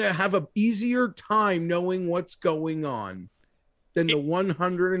 I'm going to have an easier time knowing what's going on than the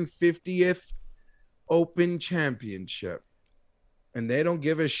 150th Open Championship. And they don't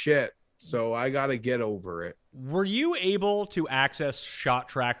give a shit. So I got to get over it. Were you able to access Shot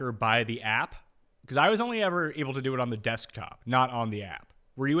Tracker by the app? Because I was only ever able to do it on the desktop, not on the app.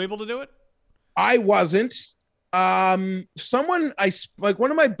 Were you able to do it? I wasn't. One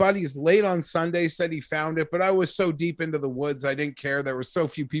of my buddies late on Sunday said he found it, but I was so deep into the woods, I didn't care. There were so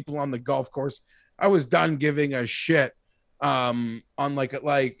few people on the golf course. I was done giving a shit. On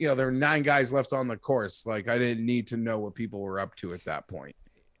there are 9 guys left on the course. Like, I didn't need to know what people were up to at that point.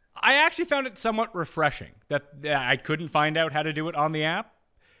 I actually found it somewhat refreshing that I couldn't find out how to do it on the app,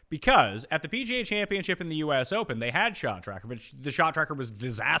 because at the PGA Championship and the US Open, they had Shot Tracker, but the Shot Tracker was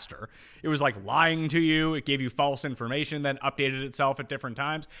disaster. It was like lying to you. It gave you false information, then updated itself at different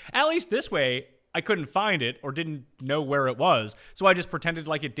times. At least this way, I couldn't find it or didn't know where it was, so I just pretended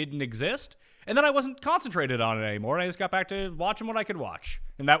like it didn't exist. And then I wasn't concentrated on it anymore. I just got back to watching what I could watch.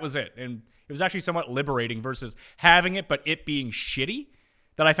 And that was it. And it was actually somewhat liberating versus having it, but it being shitty,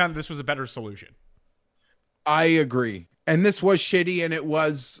 that I found this was a better solution. I agree. And this was shitty. And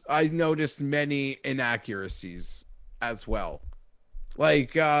I noticed many inaccuracies as well.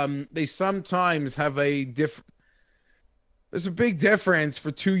 Like, they sometimes have there's a big difference for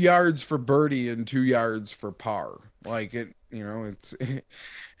 2 yards for birdie and 2 yards for par. Like, and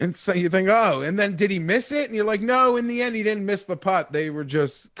so you think, oh, and then did he miss it? And you're like, no, in the end, he didn't miss the putt. They were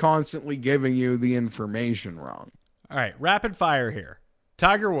just constantly giving you the information wrong. All right, rapid fire here.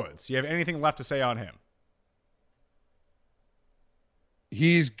 Tiger Woods, you have anything left to say on him?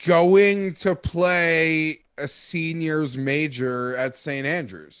 He's going to play a seniors major at St.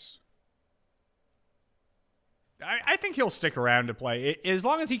 Andrews. I think he'll stick around to play. As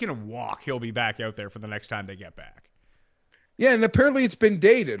long as he can walk, he'll be back out there for the next time they get back. Yeah, and apparently it's been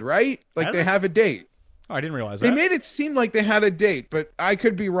dated, right? Like, they have a date. Oh, I didn't realize that. They made it seem like they had a date, but I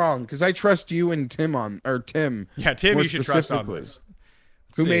could be wrong because I trust you and Tim. Yeah, Tim, you should trust on this.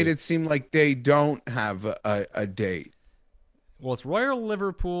 Who made it seem like they don't have a date? Well, it's Royal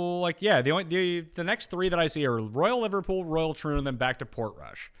Liverpool. The next 3 that I see are Royal Liverpool, Royal Troon, and then back to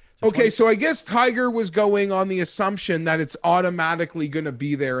Portrush. So I guess Tiger was going on the assumption that it's automatically going to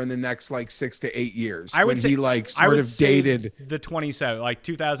be there in the next 6 to 8 years. I would say dated the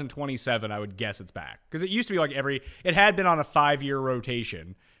 2027. I would guess it's back, because it used to be it had been on a 5-year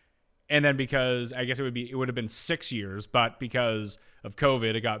rotation, and then because I guess it would have been 6 years, but because of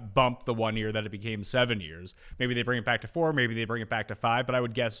COVID, it got bumped the 1 year that it became 7 years. Maybe they bring it back to 4, maybe they bring it back to 5, but I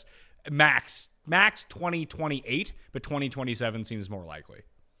would guess max 2028, but 2027 seems more likely.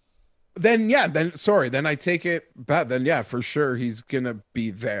 Then I take it back. Then yeah, for sure he's gonna be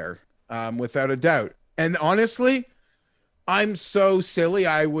there, without a doubt. And honestly, I'm so silly.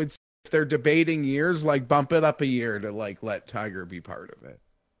 I would, if they're debating years, bump it up a year to let Tiger be part of it.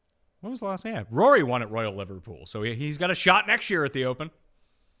 When was the last time? Yeah, Rory won at Royal Liverpool, so he's got a shot next year at the Open.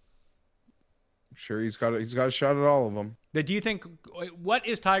 I'm sure he's got a shot at all of them. Do you think, what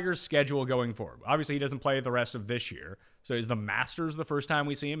is Tiger's schedule going forward? Obviously, he doesn't play the rest of this year. So is the Masters the first time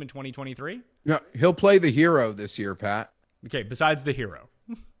we see him in 2023? No, he'll play the Hero this year, Pat. Okay, besides the Hero.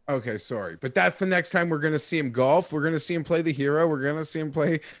 Okay, sorry. But that's the next time we're going to see him golf. We're going to see him play the Hero. We're going to see him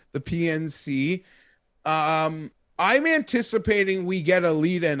play the PNC. I'm anticipating we get a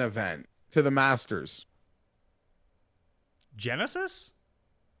lead-in event to the Masters. Genesis?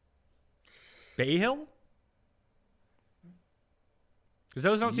 Bay Hill? Because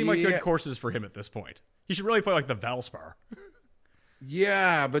those don't seem like good courses for him at this point. He should really play the Valspar.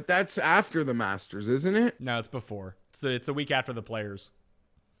 Yeah, but that's after the Masters, isn't it? No, it's before. It's the week after the Players.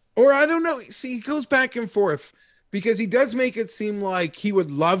 Or I don't know. See, he goes back and forth because he does make it seem like he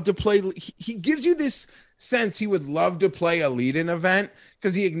would love to play. He gives you this sense he would love to play a lead-in event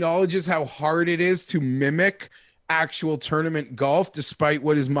because he acknowledges how hard it is to mimic actual tournament golf, despite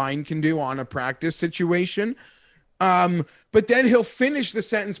what his mind can do on a practice situation. But then he'll finish the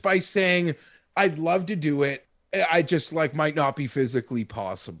sentence by saying, I'd love to do it. I just might not be physically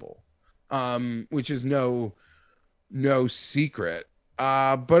possible, which is no secret.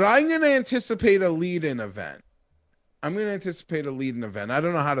 But I'm going to anticipate a lead-in event. I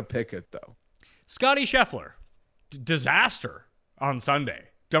don't know how to pick it, though. Scotty Scheffler, disaster on Sunday.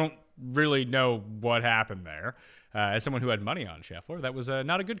 Don't really know what happened there. As someone who had money on Scheffler, that was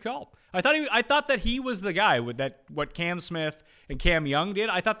not a good call. I thought that he was the guy with what Cam Smith and Cam Young did,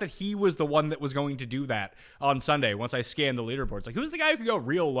 I thought that he was the one that was going to do that on Sunday once I scanned the leaderboards. Like, who's the guy who could go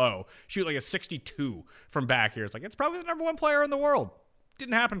real low, shoot like a 62 from back here? It's like, it's probably the number one player in the world.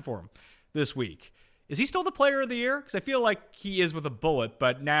 Didn't happen for him this week. Is he still the player of the year? Because I feel like he is with a bullet,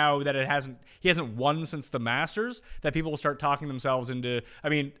 but now that he hasn't won since the Masters, that people will start talking themselves into, I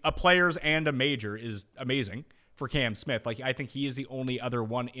mean, a players and a major is amazing for Cam Smith. Like, I think he is the only other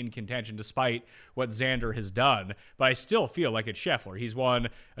one in contention, despite what Xander has done. But I still feel like it's Scheffler. He's won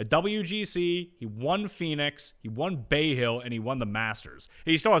a WGC, he won Phoenix, he won Bay Hill, and he won the Masters.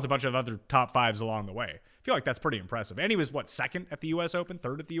 And he still has a bunch of other top fives along the way. I feel like that's pretty impressive. And he was, second at the U.S. Open,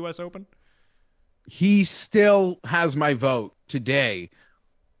 third at the U.S. Open? He still has my vote today,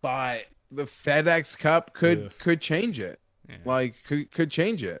 but the FedEx Cup could change it. Yeah. Like, could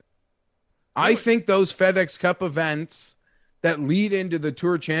change it. I think those FedEx Cup events that lead into the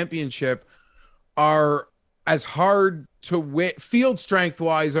Tour Championship are as hard to win, field strength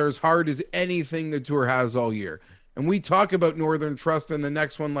wise, are as hard as anything the Tour has all year. And we talk about Northern Trust and the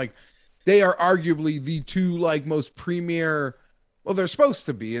next one, like, they are arguably the two most premier. Well, they're supposed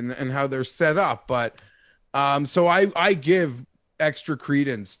to be, and how they're set up, but so I give extra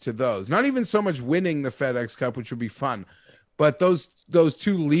credence to those. Not even so much winning the FedEx Cup, which would be fun, but those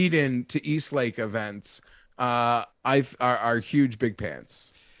two lead in to East Lake events are huge big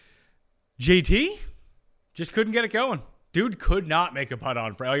pants. JT just couldn't get it going. Dude could not make a putt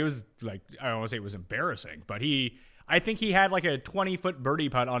on Friday. It was like, I don't want to say it was embarrassing, but I think he had like a 20-foot birdie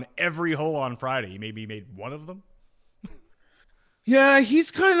putt on every hole on Friday. He maybe made one of them. Yeah,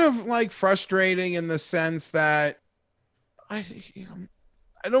 he's kind of like frustrating in the sense that I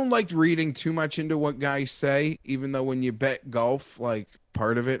don't like reading too much into what guys say, even though when you bet golf, like,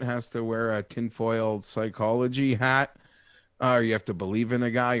 part of it has to wear a tinfoil psychology hat, or you have to believe in a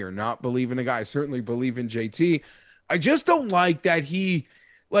guy or not believe in a guy. I certainly believe in JT. I just don't like that he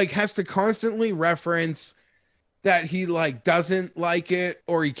has to constantly reference that he doesn't like it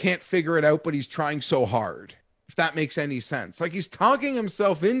or he can't figure it out, but he's trying so hard. If that makes any sense. Like, he's talking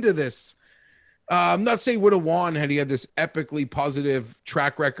himself into this. I'm not saying he would have won had he had this epically positive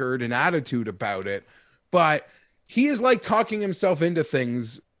track record and attitude about it, but he is talking himself into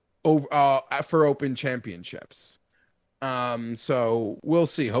things for Open Championships. So we'll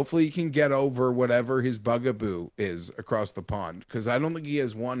see. Hopefully he can get over whatever his bugaboo is across the pond, because I don't think he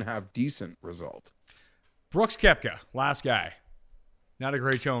has one half decent result. Brooks Koepka, last guy. Not a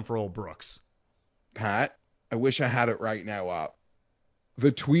great showing for old Brooks. Pat, I wish I had it right now up.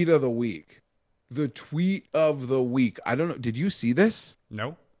 The tweet of the week. The tweet of the week. I don't know. Did you see this?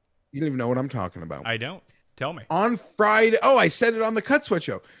 No. You don't even know what I'm talking about. I don't. Tell me. On Friday. Oh, I said it on the Cut Sweat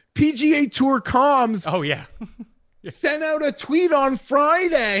Show. PGA Tour comms. Oh, yeah. Sent out a tweet on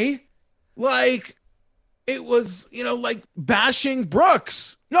Friday. It was, bashing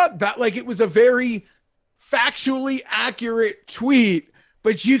Brooks. Not that, it was a very factually accurate tweet,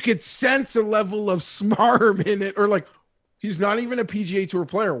 but you could sense a level of smarm in it, or he's not even a PGA Tour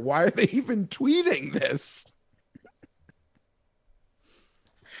player. Why are they even tweeting this?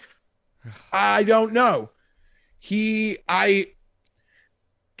 I don't know. I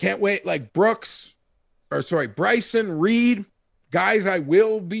can't wait. Bryson, Reed, guys I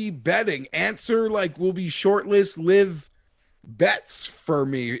will be betting. Answer will be shortlist live bets for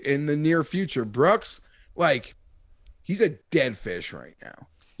me in the near future. Brooks, he's a dead fish right now.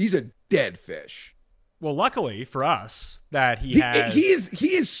 He's a dead fish. Well, luckily for us that he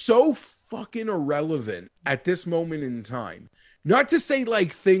is so fucking irrelevant at this moment in time. Not to say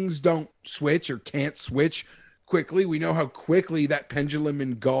things don't switch or can't switch quickly. We know how quickly that pendulum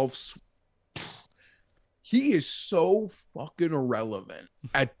in golf. He is so fucking irrelevant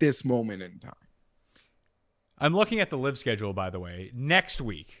at this moment in time. I'm looking at the live schedule, by the way. Next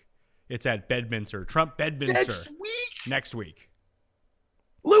week, it's at Bedminster. Trump Bedminster. Next week.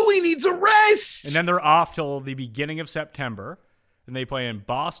 Louis needs a rest. And then they're off till the beginning of September. And they play in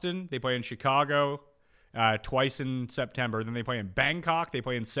Boston. They play in Chicago twice in September. Then they play in Bangkok. They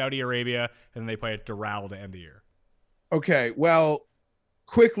play in Saudi Arabia. And then they play at Doral to end the year. Okay, well,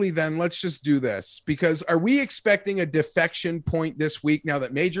 quickly then, let's just do this. Because are we expecting a defection point this week now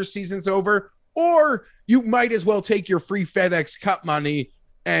that major season's over? Or you might as well take your free FedEx Cup money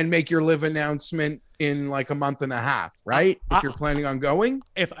and make your live announcement in a month and a half, right? If you're planning on going.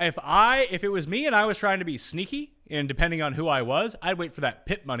 If it was me and I was trying to be sneaky, and depending on who I was, I'd wait for that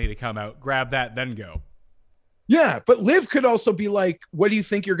PIP money to come out, grab that, then go. Yeah, but live could also be what do you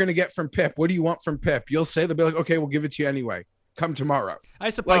think you're going to get from PIP? What do you want from PIP? You'll say, they'll be okay, we'll give it to you anyway. Come tomorrow. I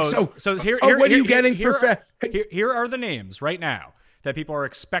suppose. So here, what are you getting for here are the names right now that people are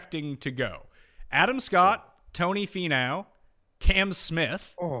expecting to go. Adam Scott, Tony Finau, Cam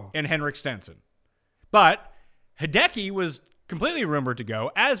Smith and Henrik Stenson. But Hideki was completely rumored to go,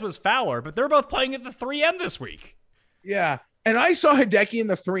 as was Fowler, but they're both playing at the 3M this week. Yeah. And I saw Hideki in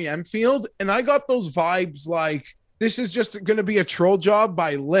the 3M field, and I got those vibes like this is just going to be a troll job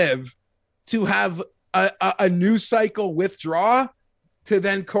by Liv to have a news cycle withdraw to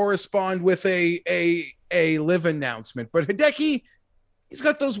then correspond with a Liv announcement. But Hideki, he's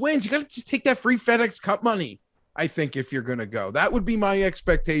got those wins. You got to take that free FedEx Cup money, I think, if you're going to go. That would be my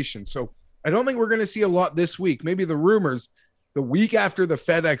expectation. So I don't think we're going to see a lot this week. Maybe the rumors the week after the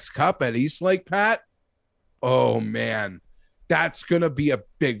FedEx Cup at East Lake, Pat. Oh, man. That's going to be a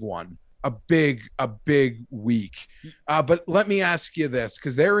big one, a big week. But let me ask you this,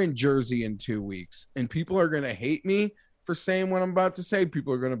 because they're in Jersey in 2 weeks, and people are going to hate me for saying what I'm about to say.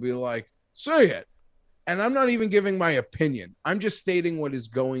 People are going to be like, say it. And I'm not even giving my opinion. I'm just stating what is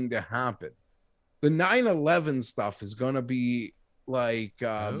going to happen. The 9/11 stuff is going to be like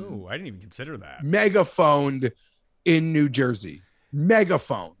I didn't even consider that. Megaphoned in New Jersey.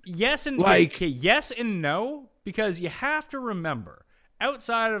 Megaphone. Yes and yes and no, because you have to remember,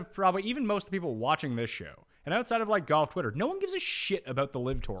 outside of probably even most of the people watching this show, and outside of like golf Twitter, no one gives a shit about the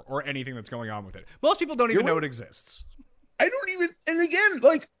Live Tour or anything that's going on with it. Most people don't even know it exists. I don't even, and again,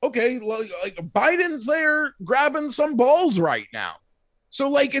 like, okay, like Biden's there grabbing some balls right now. So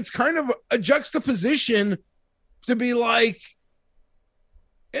like, it's kind of a juxtaposition to be like,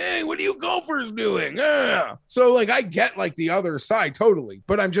 hey, what are you golfers doing? So like, I get like the other side totally,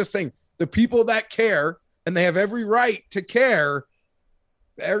 but I'm just saying the people that care, and they have every right to care,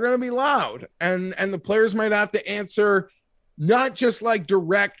 they're going to be loud, and the players might have to answer not just like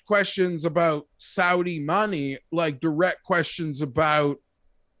direct questions about Saudi money, like direct questions about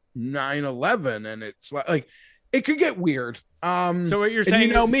 9/11. And it's like it could get weird. So what you're saying,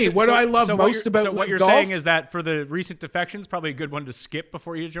 you know me, what do I love most about so what you're golf? saying is that for the recent defections, probably a good one to skip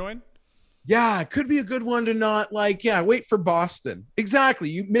before you join. Yeah, it could be a good one to not wait for Boston.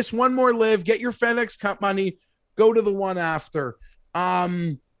 Exactly. You miss one more Live, get your FedEx Cup money, go to the one after.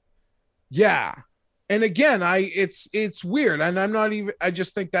 Yeah. And again, it's weird, and I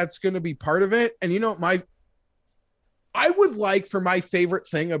just think that's going to be part of it. And you know, I would like for my favorite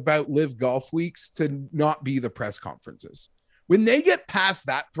thing about Live Golf Weeks to not be the press conferences. When they get past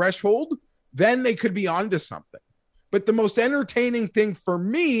that threshold, then they could be onto something. But the most entertaining thing for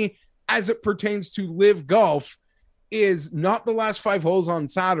me as it pertains to Live Golf is not the last 5 holes on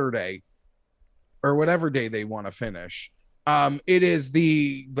Saturday or whatever day they want to finish. It is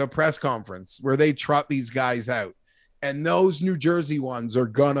the press conference where they trot these guys out, and those New Jersey ones are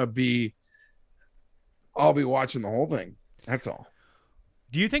gonna be, I'll be watching the whole thing. That's all.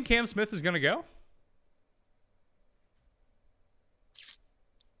 Do you think Cam Smith is going to go?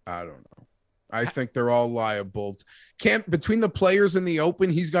 I don't know. I think they're all liable. Between the players and the Open,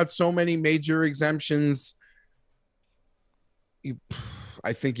 he's got so many major exemptions.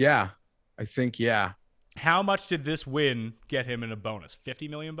 I think, yeah. How much did this win get him in a bonus? $50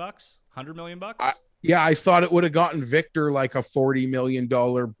 million? $100 million? I thought it would have gotten Victor like a $40 million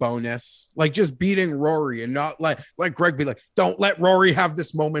bonus, like just beating Rory, and not like Greg be like, don't let Rory have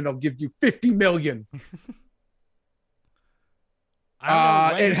this moment. I'll give you $50 million.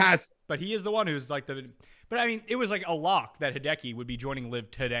 I don't know it has, but he is the one who's like but I mean, it was like a lock that Hideki would be joining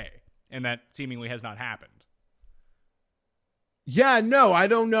Live today, and that seemingly has not happened. Yeah, no, I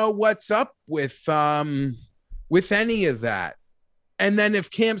don't know what's up with any of that. And then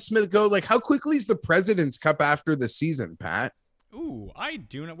if Cam Smith go, like, how quickly is the President's Cup after the season, Pat? Ooh, I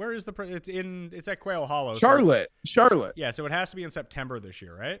do know. Where is it's at Quail Hollow. Charlotte. Yeah, so it has to be in September this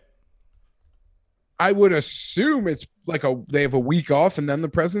year, right? I would assume it's like they have a week off and then the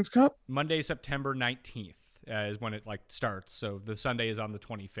President's Cup. Monday, September 19th is when it like starts. So the Sunday is on the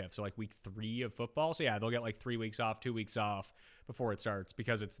 25th. So like week 3 of football. So yeah, they'll get like 3 weeks off, 2 weeks off before it starts,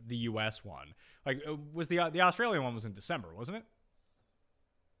 because it's the US one. Like was the Australian one was in December, wasn't it?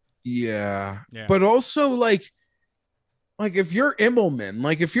 Yeah. But also like if you're Immelman,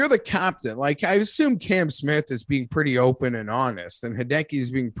 like if you're the captain, like I assume Cam Smith is being pretty open and honest, and Hideki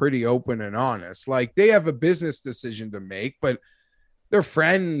is being pretty open and honest. Like they have a business decision to make, but they're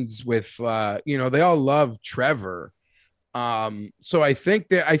friends with, they all love Trevor. So I think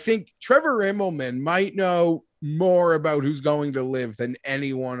Trevor Immelman might know more about who's going to Live than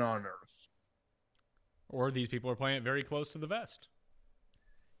anyone on earth. Or these people are playing it very close to the vest.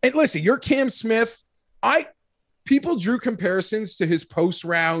 And listen, you're Cam Smith. People drew comparisons to his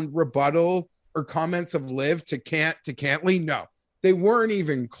post-round rebuttal or comments of Liv to Cantley. No, they weren't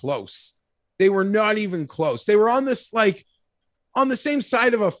even close. They were not even close. They were on the same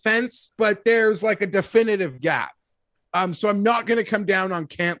side of a fence, but there's like a definitive gap. So I'm not going to come down on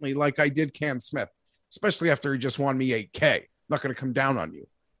Cantley like I did Cam Smith, especially after he just won me 8K. Not going to come down on you.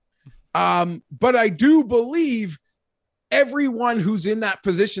 But I do believe everyone who's in that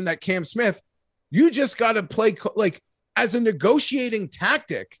position that Cam Smith, you just got to play like as a negotiating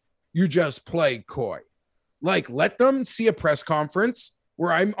tactic. You just play coy, like let them see a press conference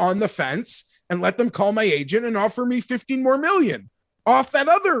where I'm on the fence and let them call my agent and offer me 15 more million off that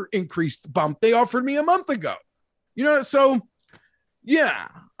other increased bump they offered me a month ago. So yeah,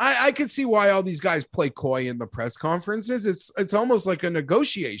 I could see why all these guys play coy in the press conferences. It's almost like a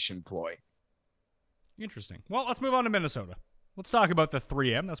negotiation ploy. Interesting. Well, let's move on to Minnesota. Let's talk about the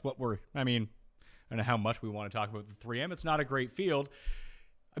 3M. That's what I don't know how much we want to talk about the 3M. It's not a great field.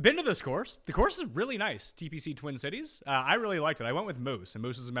 I've been to this course. The course is really nice, TPC Twin Cities. I really liked it. I went with Moose, and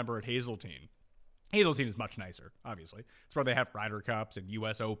Moose is a member at Hazeltine. Hazeltine is much nicer, obviously. It's where they have Ryder Cups and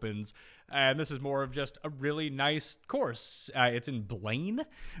U.S. Opens, and this is more of just a really nice course. It's in Blaine,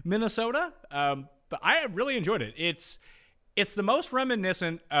 Minnesota, but I really enjoyed it. It's the most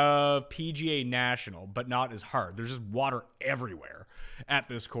reminiscent of PGA National, but not as hard. There's just water everywhere at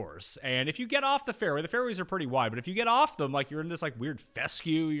this course. And if you get off the fairway, the fairways are pretty wide, but if you get off them, like you're in this like weird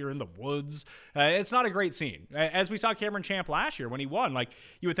fescue, you're in the woods, it's not a great scene. As we saw Cameron Champ last year when he won, like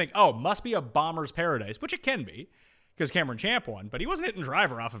you would think, oh, must be a bomber's paradise, which it can be because Cameron Champ won, but he wasn't hitting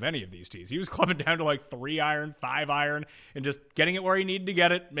driver off of any of these tees. He was clubbing down to like 3-iron, 5-iron, and just getting it where he needed to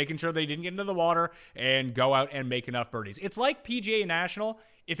get it, making sure they didn't get into the water and go out and make enough birdies. It's like PGA National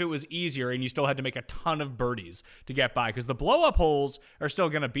if it was easier and you still had to make a ton of birdies to get by because the blow-up holes are still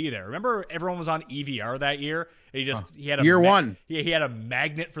going to be there. Remember everyone was on EVR that year? And he had one. He had a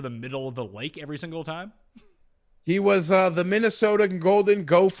magnet for the middle of the lake every single time. He was the Minnesota Golden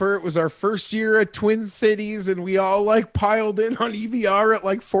Gopher. It was our first year at Twin Cities, and we all like piled in on EVR at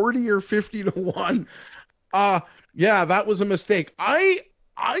like 40 or 50 to 1. Yeah, that was a mistake. I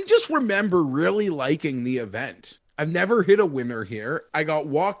just remember really liking the event. I've never hit a winner here. I got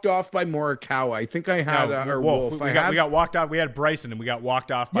walked off by Morikawa. I think I had Wolf. We got walked off. We had Bryson, and we got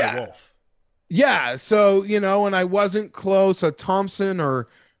walked off by Wolf. Yeah, so and I wasn't close. Thompson or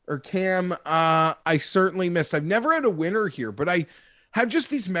Cam, I certainly missed. I've never had a winner here, but I have just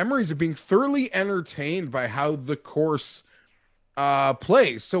these memories of being thoroughly entertained by how the course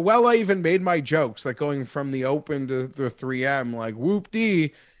plays. So I even made my jokes, like going from the Open to the 3M, like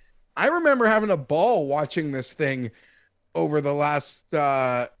whoop-dee. I remember having a ball watching this thing over the last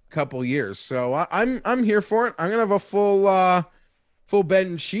couple years. So I'm here for it. I'm gonna have a full bet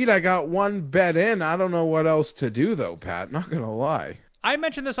and sheet. I got one bet in. I don't know what else to do though, Pat. Not gonna lie. I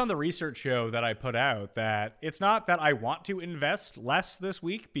mentioned this on the research show that I put out, that it's not that I want to invest less this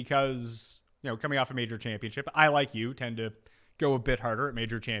week because, coming off a major championship, I, like you, tend to go a bit harder at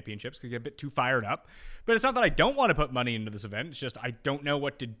major championships because I get a bit too fired up. But it's not that I don't want to put money into this event. It's just I don't know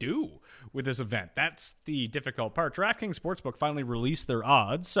what to do with this event. That's the difficult part. DraftKings Sportsbook finally released their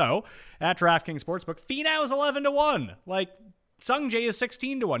odds. So at DraftKings Sportsbook, Finau is 11 to 1. Like, Sung Jae is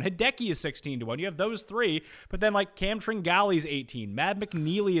 16 to 1. Hideki is 16 to 1. You have those three, but then like Cam Tringale 18, Mad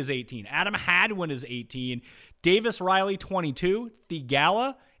McNeely is 18, Adam Hadwin is 18, Davis Riley 22,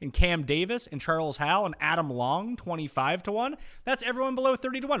 Theegala and Cam Davis and Charles Howell and Adam Long 25 to 1. That's everyone below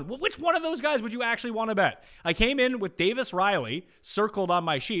 30 to 1. Well, which one of those guys would you actually want to bet? I came in with Davis Riley circled on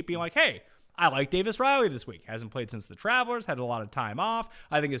my sheet, being like, hey, I like Davis Riley this week. Hasn't played since the Travelers, had a lot of time off.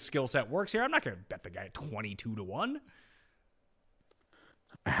 I think his skill set works here. I'm not going to bet the guy at 22 to 1.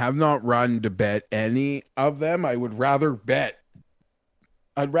 I have not run to bet any of them. I'd rather bet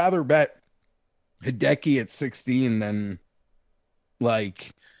Hideki at 16 than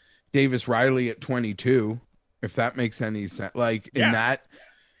like Davis Riley at 22, if that makes any sense. Like in that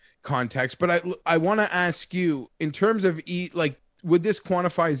context. But I want to ask you, in terms of would this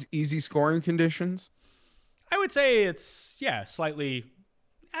quantify as easy scoring conditions? I would say it's slightly.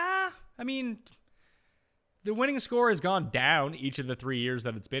 The winning score has gone down each of the 3 years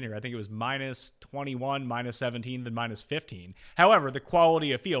that it's been here. I think it was minus 21, minus 17, then minus 15. However, the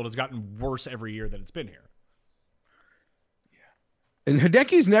quality of field has gotten worse every year that it's been here. Yeah. And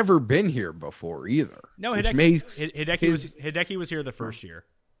Hideki's never been here before either. No, Hideki was here the first year.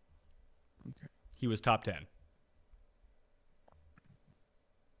 Okay. He was top 10.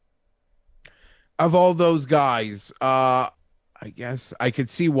 Of all those guys, I guess I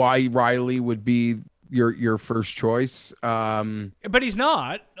could see why Riley would be your first choice. But he's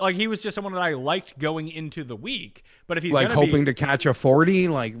not. Like, he was just someone that I liked going into the week. But if he's like hoping to catch a 40,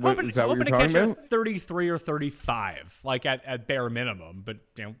 like what is that what you're talking about? 33 or 35, like at bare minimum. But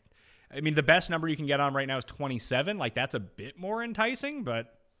the best number you can get on right now is 27. Like, that's a bit more enticing,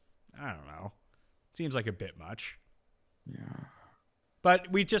 but I don't know. It seems like a bit much.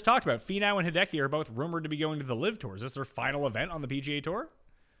 But we just talked about Finau and Hideki are both rumored to be going to the Live Tour. Is this their final event on the PGA Tour?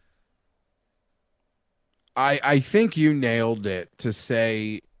 I think you nailed it to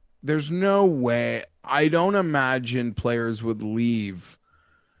say there's no way. I don't imagine players would leave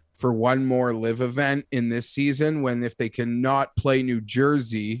for one more Live event in this season when if they cannot play New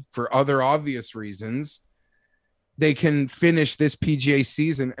Jersey for other obvious reasons, they can finish this PGA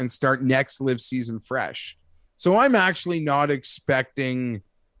season and start next Live season fresh. So I'm actually not expecting.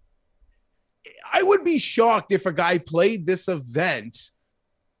 I would be shocked if a guy played this event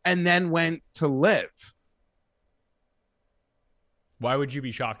and then went to Live. Why would you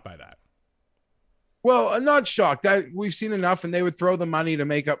be shocked by that? Well, I'm not shocked. We've seen enough, and they would throw the money to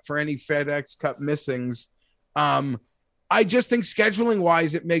make up for any FedEx Cup missings. I just think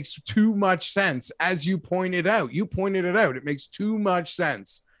scheduling-wise, it makes too much sense. As you pointed out, it makes too much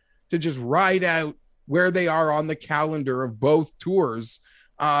sense to just ride out where they are on the calendar of both tours.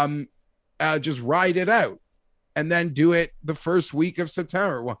 Just ride it out and then do it the first week of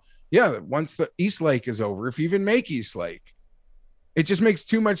September. Well, yeah, once the East Lake is over, if you even make East Lake, it just makes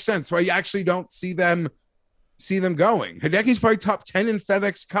too much sense. So I actually don't see them going. Hideki's probably top 10 in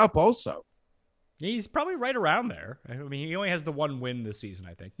FedEx Cup also. He's probably right around there. I mean, he only has the one win this season,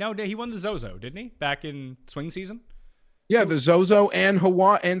 I think. No, he won the Zozo, didn't he? Back in swing season? Yeah, the Zozo and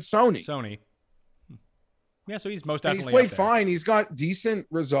Hawaii and Sony. Yeah, so he's most and definitely he's played fine. He's got decent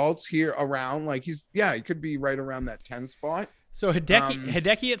results here around. Like he could be right around that 10 spot. So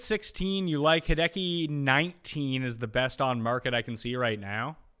Hideki at 16, you like. Hideki 19 is the best on market I can see right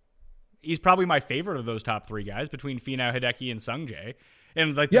now. He's probably my favorite of those top three guys between Finau, Hideki, and Sungjae.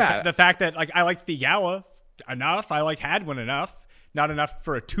 And like the fact that like I like Theegala enough, I like Hadwin enough, not enough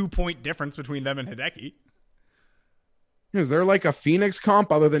for a 2-point difference between them and Hideki. Is there like a Phoenix comp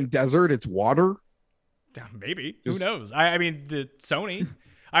other than desert? It's water. Maybe. Who knows? I mean, the Sony.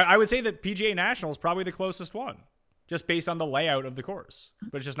 I would say that PGA National is probably the closest one, just based on the layout of the course,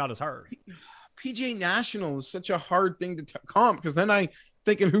 but it's just not as hard. PGA National is such a hard thing to comp because then I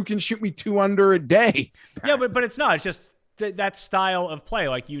thinking who can shoot me 2 under a day. Yeah, but it's not. It's just that style of play.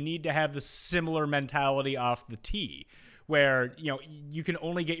 Like you need to have the similar mentality off the tee, where you can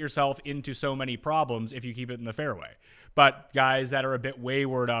only get yourself into so many problems if you keep it in the fairway. But guys that are a bit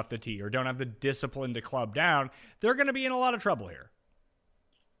wayward off the tee or don't have the discipline to club down, they're going to be in a lot of trouble here.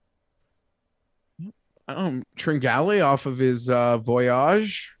 Tringale off of his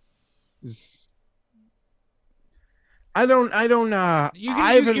Voyage is. I don't.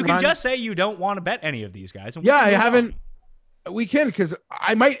 You can just say you don't want to bet any of these guys. Yeah, I haven't. We can, because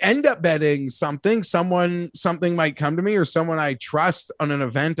I might end up betting something. Something might come to me, or someone I trust on an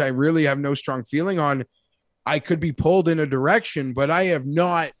event I really have no strong feeling on. I could be pulled in a direction, but I have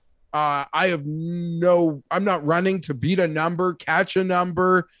not. I'm not running to beat a number, catch a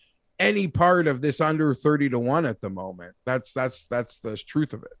number, any part of this under 30-1 at the moment. That's the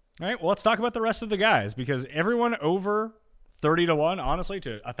truth of it. All right. Well, let's talk about the rest of the guys, because everyone over 30-1, honestly,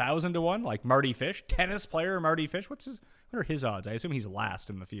 to 1,000-1, like Marty Fish, tennis player Marty Fish. What are his odds? I assume he's last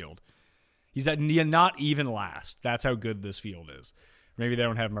in the field. He's at not even last. That's how good this field is. Maybe they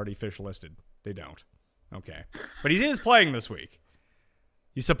don't have Marty Fish listed. They don't. Okay. But he is playing this week.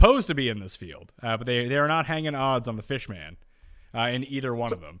 He's supposed to be in this field, but they are not hanging odds on the Fishman in either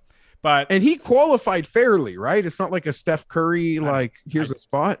one of them. And he qualified fairly, right? It's not like a Steph Curry, here's a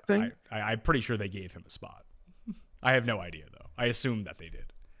spot thing. I'm pretty sure they gave him a spot. I have no idea, though. I assume that they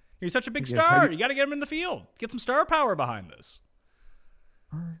did. He's such a big star. You got to get him in the field. Get some star power behind this.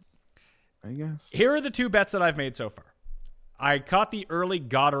 All right. I guess. Here are the 2 bets that I've made so far. I caught the early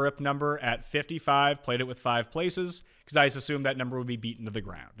Goddard number at 55, played it with 5 places, because I just assumed that number would be beaten to the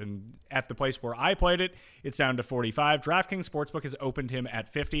ground. And at the place where I played it, it's down to 45. DraftKings Sportsbook has opened him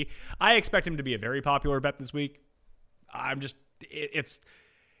at 50. I expect him to be a very popular bet this week.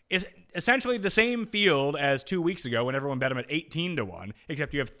 It's essentially the same field as 2 weeks ago when everyone bet him at 18-1,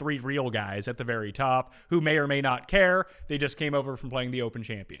 except you have 3 real guys at the very top who may or may not care. They just came over from playing the Open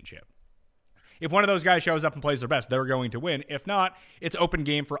Championship. If one of those guys shows up and plays their best, they're going to win. If not, it's open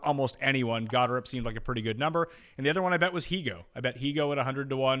game for almost anyone. Goddard seemed like a pretty good number. And the other one I bet was Higo. I bet Higo at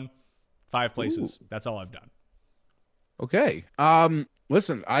 100-1, 5 places. Ooh. That's all I've done. Okay.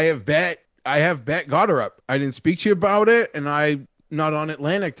 Listen, I have bet Goddard. I didn't speak to you about it, and I'm not on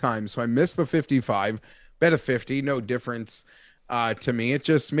Atlantic time, so I missed the 55. Bet a 50, no difference to me. It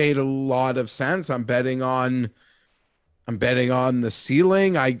just made a lot of sense. I'm betting on the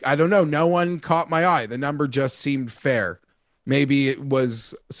ceiling. I don't know. No one caught my eye. The number just seemed fair. Maybe it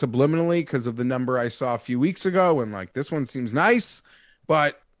was subliminally because of the number I saw a few weeks ago and this one seems nice.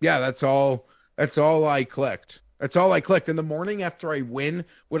 But yeah, that's all I clicked. That's all I clicked. In the morning after I win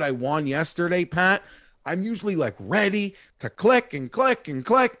what I won yesterday, Pat, I'm usually like ready to click and click and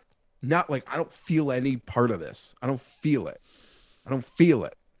click. Not like I don't feel any part of this. I don't feel it.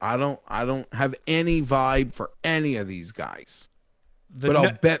 I don't have any vibe for any of these guys. But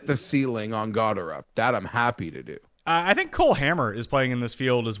I'll bet the ceiling on Goddard. That I'm happy to do. I think Cole Hammer is playing in this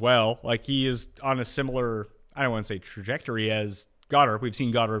field as well. Like he is on a similar, I don't want to say trajectory as Goddard. We've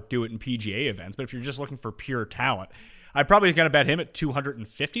seen Goddard do it in PGA events, but if you're just looking for pure talent, I'd probably going to bet him at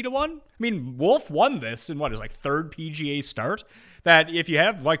 250 to 1. I mean, Wolf won this in his like third PGA start. That if you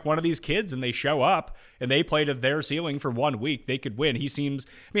have like one of these kids and they show up and they play to their ceiling for 1 week, they could win. He seems,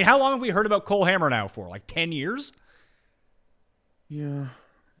 I mean, how long have we heard about Cole Hammer now for? Like 10 years? Yeah.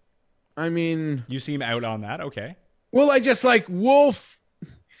 I mean, you seem out on that. Okay. Well, I just like Wolf's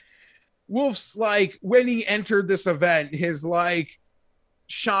like when he entered this event, his like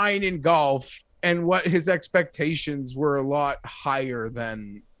shine in golf and what his expectations were a lot higher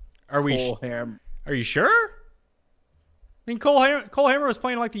than Cole Hammer. Are you sure? I mean, Cole Hammer was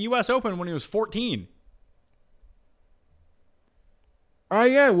playing like the U.S. Open when he was 14. Oh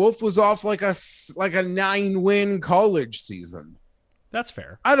yeah, Wolf was off like a 9-win college season. That's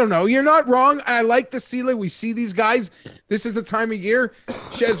fair. I don't know. You're not wrong. I like the ceiling. We see these guys. This is the time of year.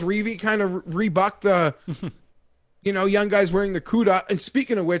 Chez Reavie kind of rebucked the, young guys wearing the Cuda. And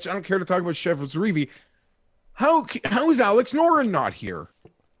speaking of which, I don't care to talk about Chez Reavie. How is Alex Noren not here?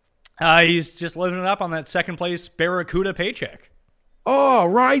 He's just living it up on that second place Barracuda paycheck. Oh,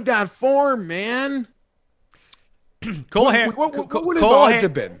 ride that form, man. What would his odds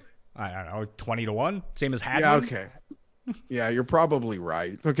have been? I don't know, 20 to 1, same as Hadwin. Yeah, okay. Yeah, you're probably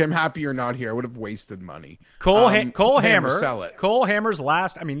right. Okay, I'm happy you're not here. I would have wasted money. Cole Hammer, sell it. Cole Hammer's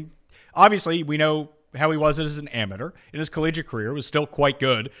last, I mean, obviously we know how he was as an amateur. In his collegiate career was still quite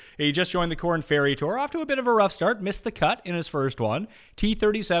good. He just joined the Corn Ferry Tour, off to a bit of a rough start, missed the cut in his first one,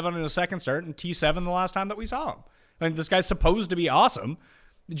 T37 in his second start, and T7 the last time that we saw him. I mean, this guy's supposed to be awesome.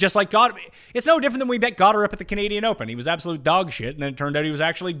 Just like Goddard. It's no different than we bet Goddard up at the Canadian Open. He was absolute dog shit, and then it turned out he was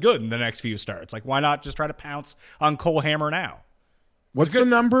actually good in the next few starts. Like, why not just try to pounce on Cole Hammer now? What's the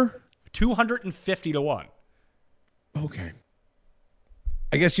number? 250 to 1. Okay.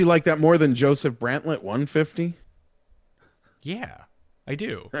 I guess you like that more than Joseph Brantlett 150? Yeah, I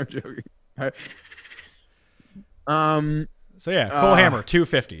do. I'm joking. So yeah, Cole Hammer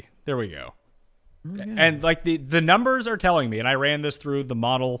 250. There we go. Yeah. And like the numbers are telling me, and I ran this through the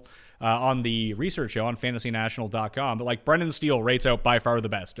model on the research show on fantasynational.com, but like Brendan Steele rates out by far the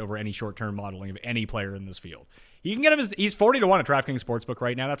best over any short-term modeling of any player in this field. You can get him he's 40 to 1 at DraftKings Sportsbook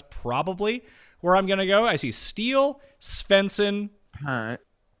right now. That's probably where I'm going to go. I see Steele, Svensson. Yeah.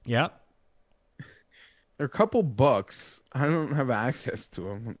 There are a couple books. I don't have access to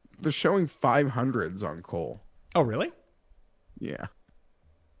them. They're showing 500s on Cole. Oh, really? Yeah.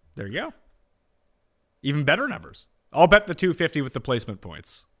 There you go. Even better numbers. I'll bet the 250 with the placement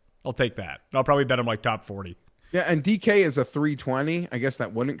points. I'll take that. I'll probably bet him like top 40. Yeah, and DK is a 320. I guess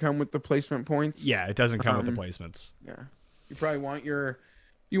that wouldn't come with the placement points. Yeah, it doesn't come with the placements. Yeah. You probably want your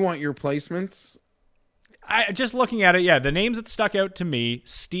placements. I just looking at it, yeah, the names that stuck out to me,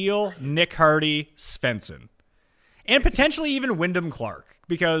 Steele, Nick Hardy, Svensson. And potentially even Wyndham Clark,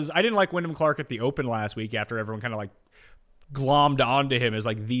 because I didn't like Wyndham Clark at the Open last week after everyone kind of like glommed onto him as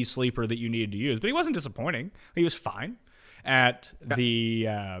like the sleeper that you needed to use, but he wasn't disappointing. He was fine at the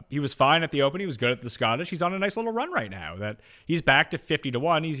he was fine at the Open. He was good at the Scottish. He's on a nice little run right now that he's back to 50 to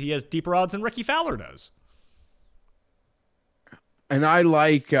 1. He has deeper odds than Ricky Fowler does. And I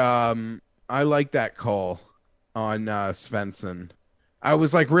like that call on Svensson. I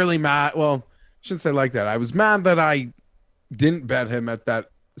was like really mad. Well, I shouldn't say like that. I was mad that I didn't bet him at that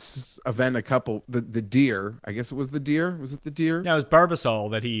event the Deer. I guess it was the Deer. Was it the Deer? No, it was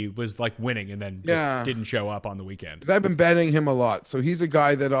Barbasol that he was like winning and then just didn't show up on the weekend. 'Cause I've been betting him a lot. So he's a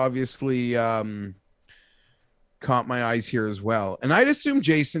guy that obviously caught my eyes here as well. And I'd assume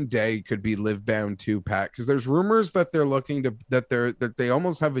Jason Day could be live bound too, Pat, because there's rumors that they're looking to that they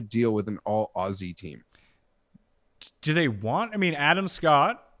almost have a deal with an all Aussie team. Do they want? I mean, Adam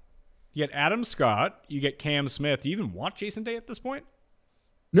Scott. You get Adam Scott. You get Cam Smith. Do you even want Jason Day at this point?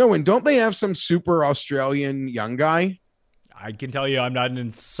 No, and don't they have some super Australian young guy? I can tell you I'm not an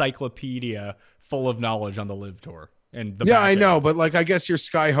encyclopedia full of knowledge on the Live Tour. And I know, but like I guess you're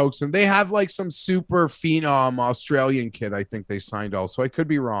Sky Hoax, and they have like some super phenom Australian kid I think they signed also. I could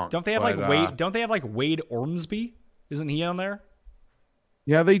be wrong. Don't they have Wade? Don't they have like Wade Ormsby? Isn't he on there?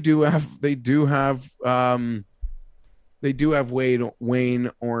 Yeah, they do have Wayne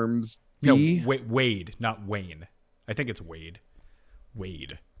Ormsby. No, Wade, not Wayne. I think it's Wade.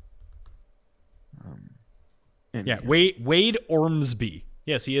 Yeah, Wade Ormsby.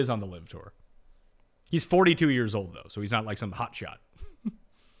 Yes, he is on the Live Tour. He's 42 years old, though, so he's not like some hot shot.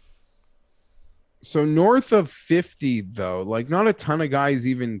 So north of 50, though, like not a ton of guys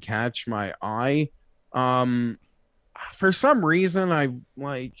even catch my eye. For some reason, I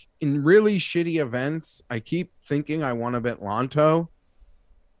like in really shitty events, I keep thinking I want to bet Lonto.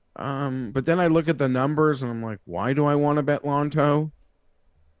 But then I look at the numbers and I'm like, why do I want to bet Lonto?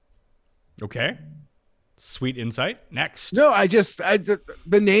 Okay. Sweet insight. Next. No,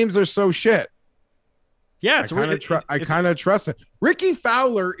 the names are so shit. Yeah, it's I kind of trust it. Ricky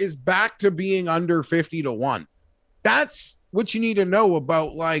Fowler is back to being under 50 to 1. That's what you need to know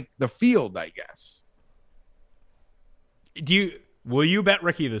about like the field, I guess. Will you bet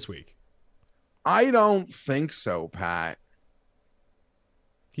Ricky this week? I don't think so, Pat.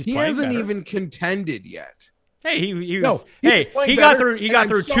 He hasn't better. even contended yet. Hey, he got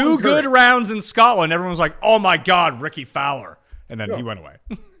through two good rounds in Scotland. Everyone was like, "Oh my God, Ricky Fowler," and then he went away.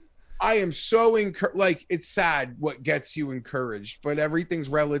 I am so encouraged. Like, it's sad what gets you encouraged, but everything's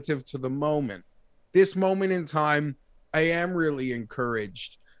relative to the moment. This moment in time, I am really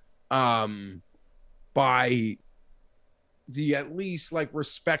encouraged by the at least like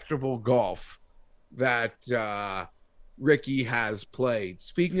respectable golf that Ricky has played.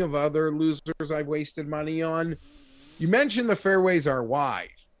 Speaking of other losers I've wasted money on, you mentioned the fairways are wide.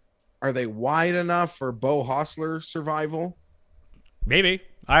 Are they wide enough for Beau Hossler survival? Maybe.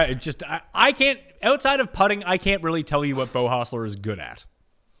 I can't, outside of putting, I can't really tell you what Beau Hossler is good at.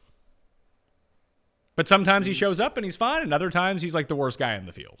 But sometimes he shows up and he's fine, and other times he's like the worst guy in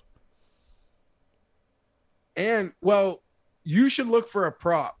the field. And, well, you should look for a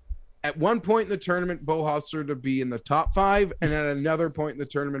prop. At one point in the tournament, Beau Hossler to be in the top 5, and at another point in the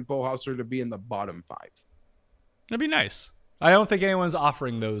tournament, Beau Hossler to be in the bottom 5. That'd be nice. I don't think anyone's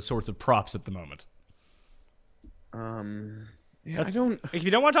offering those sorts of props at the moment. Yeah, I don't. If you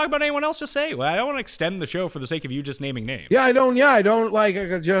don't want to talk about anyone else, just say. Well, I don't want to extend the show for the sake of you just naming names. Yeah, I don't. Yeah, I don't like.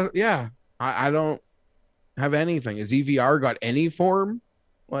 I don't have anything. Has EVR got any form?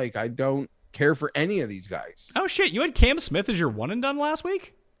 Like, I don't care for any of these guys. Oh shit! You had Cam Smith as your one and done last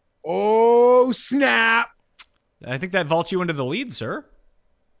week. Oh snap! I think that vaults you into the lead, sir.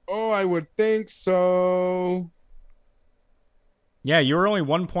 Oh, I would think so. Yeah, you were only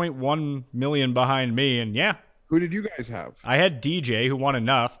 1.1 million behind me, and yeah. Who did you guys have? I had DJ, who won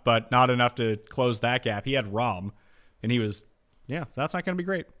enough, but not enough to close that gap. He had Rom, and he was, that's not going to be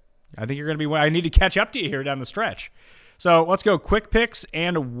great. I think you're going to be, I need to catch up to you here down the stretch. So let's go quick picks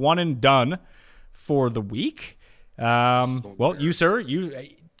and one and done for the week. You, sir,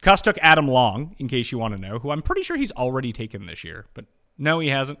 Cuss took Adam Long, in case you want to know, who I'm pretty sure he's already taken this year, but no, he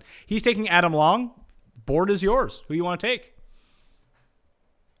hasn't. He's taking Adam Long. Board is yours. Who you want to take?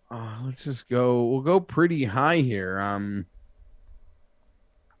 Let's just go. We'll go pretty high here.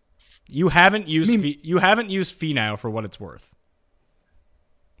 You haven't used Finau for what it's worth.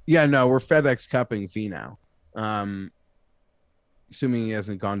 Yeah, no, we're FedEx Cupping Finau. Assuming he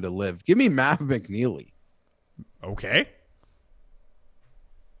hasn't gone to live. Give me Mav McNeely. Okay.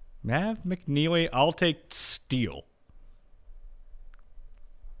 Mav McNeely. I'll take Steele.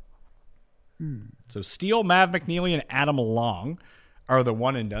 So Steele, Mav McNeely, and Adam Long are the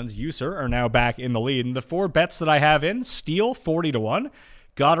one and dones. You, sir, are now back in the lead. And the 4 bets that I have in: Steele 40 to 1,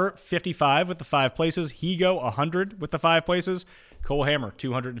 Goddard 55 with the 5 places, Higo 100 with the 5 places, Cole Hammer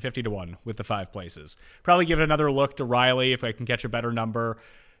 250 to 1 with the 5 places. Probably give another look to Riley if I can catch a better number.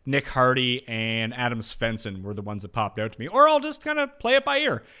 Nick Hardy and Adam Svensson were the ones that popped out to me. Or I'll just kind of play it by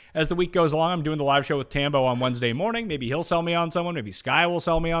ear. As the week goes along, I'm doing the live show with Tambo on Wednesday morning. Maybe he'll sell me on someone. Maybe Sky will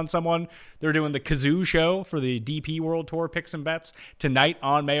sell me on someone. They're doing the Kazoo show for the DP World Tour picks and bets tonight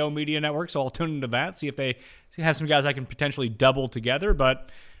on Mayo Media Network. So I'll tune into that, see if they have some guys I can potentially double together. But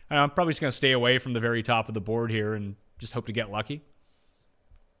I'm probably just going to stay away from the very top of the board here and just hope to get lucky.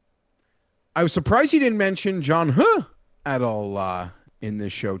 I was surprised you didn't mention John at all in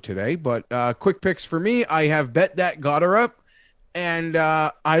this show today, but quick picks for me. I have bet that Goddard up, and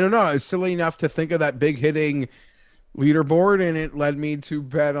I don't know, I was silly enough to think of that big hitting leaderboard, and it led me to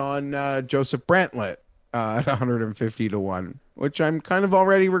bet on Joseph Brantlett at 150 to 1, which I'm kind of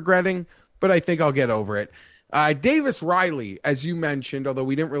already regretting, but I think I'll get over it. Davis Riley, as you mentioned, although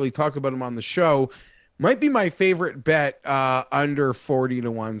we didn't really talk about him on the show, might be my favorite bet under 40 to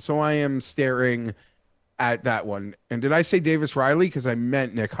 1. So I am staring at that one. And did I say Davis Riley? Because I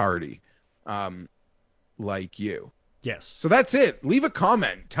meant Nick Hardy, like you. Yes. So that's it. Leave a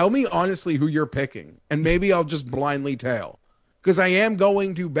comment. Tell me honestly who you're picking, and maybe I'll just blindly tail, because I am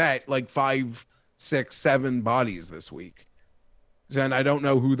going to bet like 5, 6, 7 bodies this week, and I don't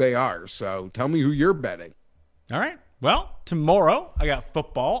know who they are. So tell me who you're betting. All right. Well, tomorrow I got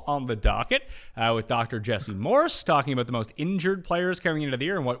football on the docket with Dr. Jesse Morse talking about the most injured players coming into the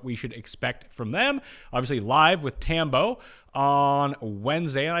year and what we should expect from them. Obviously live with Tambo on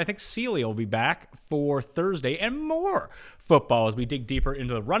Wednesday, and I think Celia will be back for Thursday, and more football as we dig deeper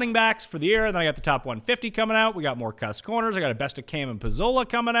into the running backs for the year. And then I got the top 150 coming out. We got more Cuss Corners. I got a best of Cam and Pizzola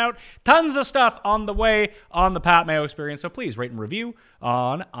coming out. Tons of stuff on the way on the Pat Mayo Experience. So please rate and review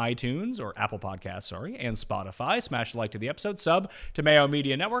on iTunes or Apple Podcasts, and Spotify. Smash the like to the episode. Sub to Mayo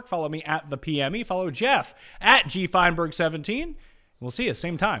Media Network. Follow me at the PME. Follow Jeff at GFeinberg17. We'll see you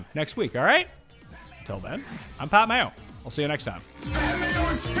same time next week. All right. Until then, I'm Pat Mayo. I'll see you next time. Pat Mayo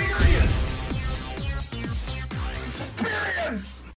Experience! Experience!